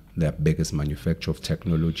 China, their biggest manufacturer of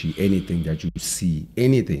technology. Anything that you see,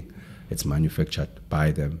 it's manufactured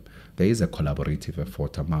by them. There is a collaborative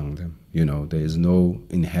effort among them. There is no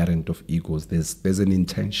inherent of egos. There's an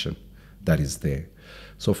intention that is there.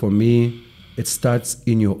 So for me, it starts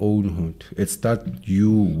in your own hood. It starts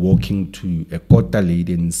you walking to a kota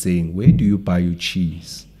lady and saying, where do you buy your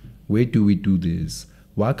cheese? Where do we do this?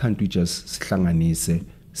 Why can't we just sihlanganise,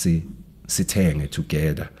 sithenge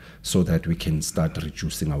together so that we can start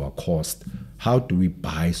reducing our cost? How do we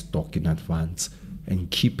buy stock in advance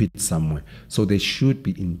and keep it somewhere? So there should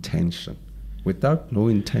be intention. Without no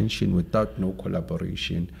intention, without no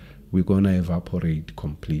collaboration, we're going to evaporate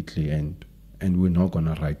completely, and we're not going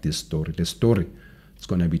to write this story. The story is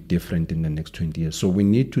going to be different in the next 20 years. So we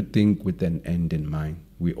need to think with an end in mind.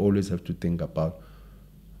 We always have to think about,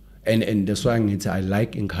 and that's why I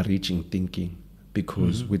like encouraging thinking,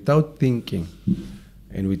 because without thinking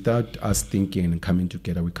and without us thinking and coming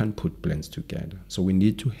together, we can't put plans together. So we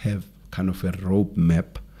need to have kind of a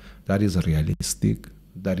roadmap that is realistic,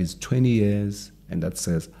 that is 20 years, and that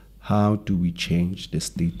says, how do we change the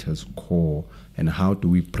status quo, and how do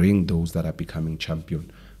we bring those that are becoming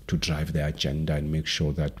champion to drive their agenda and make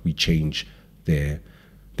sure that we change the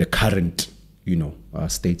current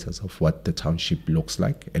status of what the township looks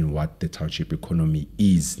like and what the township economy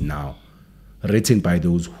is now, written by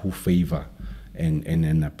those who favor and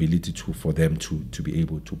an ability for them to be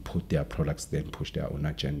able to put their products there and push their own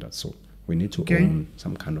agenda. So we need to own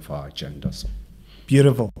some kind of our agenda. So.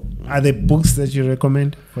 Beautiful. Are there books that you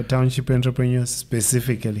recommend for township entrepreneurs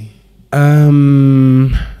specifically? I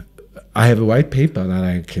have a white paper that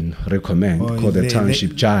I can recommend called the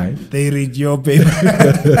Township Jive. They read your paper.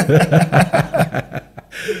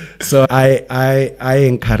 So I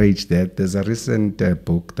encourage that. There's a recent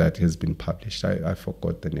book that has been published. I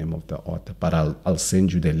forgot the name of the author, but I'll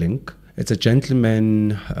send you the link. It's a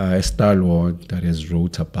gentleman, a stalwart that has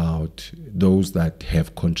wrote about those that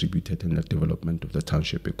have contributed in the development of the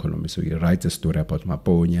township economy. So he writes a story about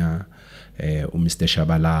Maponya, Mr.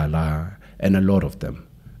 Shabalala, and a lot of them.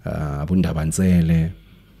 Abunda Banzele,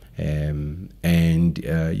 and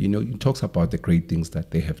he talks about the great things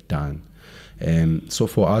that they have done. So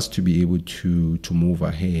for us to be able to move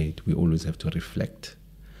ahead, we always have to reflect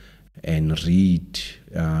and read,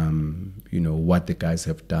 what the guys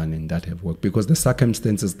have done and that have worked, because the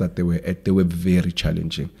circumstances that they were at, they were very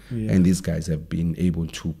challenging, and these guys have been able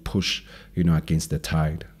to push, against the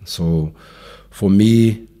tide. So for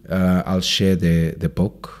me, I'll share the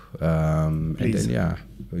book, and then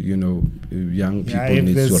young people need to read it.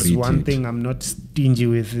 If there's one thing I'm not stingy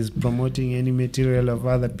with is promoting any material of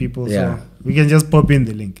other people. So we can just pop in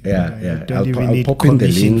the link. Don't even need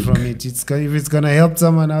commission from it. If it's going to help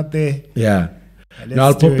someone out there. Yeah. Now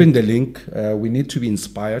I'll pop in the link. We need to be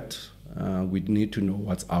inspired. We need to know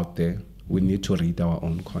what's out there. We need to read our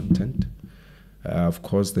own content. Of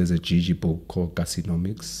course, there's a Gigi book called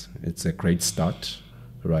Casinomics. It's a great start,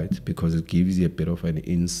 right? Because it gives you a bit of an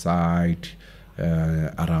insight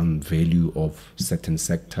around value of certain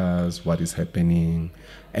sectors, what is happening,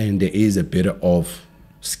 and there is a bit of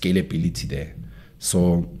scalability there.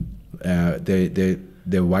 So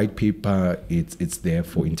the white paper, it's there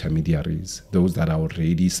for intermediaries, those that are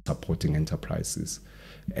already supporting enterprises,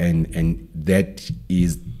 and that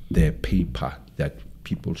is the paper that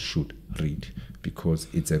people should read, because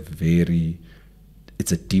it's a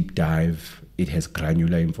deep dive. It has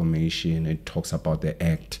granular information. It talks about the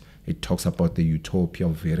act. It talks about the utopia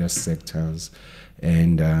of various sectors,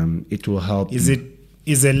 and it will help.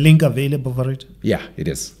 Is a link available for it? Yeah, it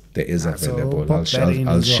is. There is available. So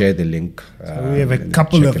I'll share the link. So we have a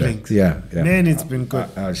couple of links. Yeah. Man, it's been good.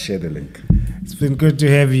 I'll share the link. It's been good to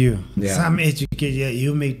have you. Yeah. Some education,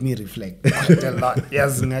 you made me reflect quite a lot.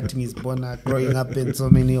 Yes, nothing is born growing up in so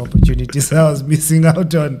many opportunities I was missing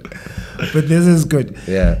out on. But this is good.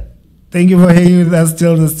 Yeah. Thank you for hanging with us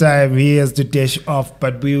till this time. He has to dash off,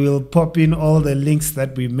 but we will pop in all the links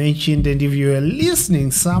that we mentioned. And if you are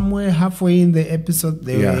listening somewhere halfway in the episode,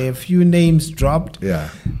 there were a few names dropped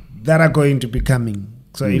that are going to be coming.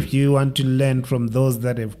 So if you want to learn from those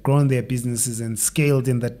that have grown their businesses and scaled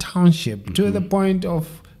in the township to the point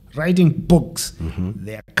of writing books,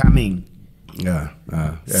 they're coming.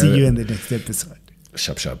 See you in the next episode.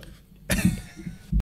 Sharp.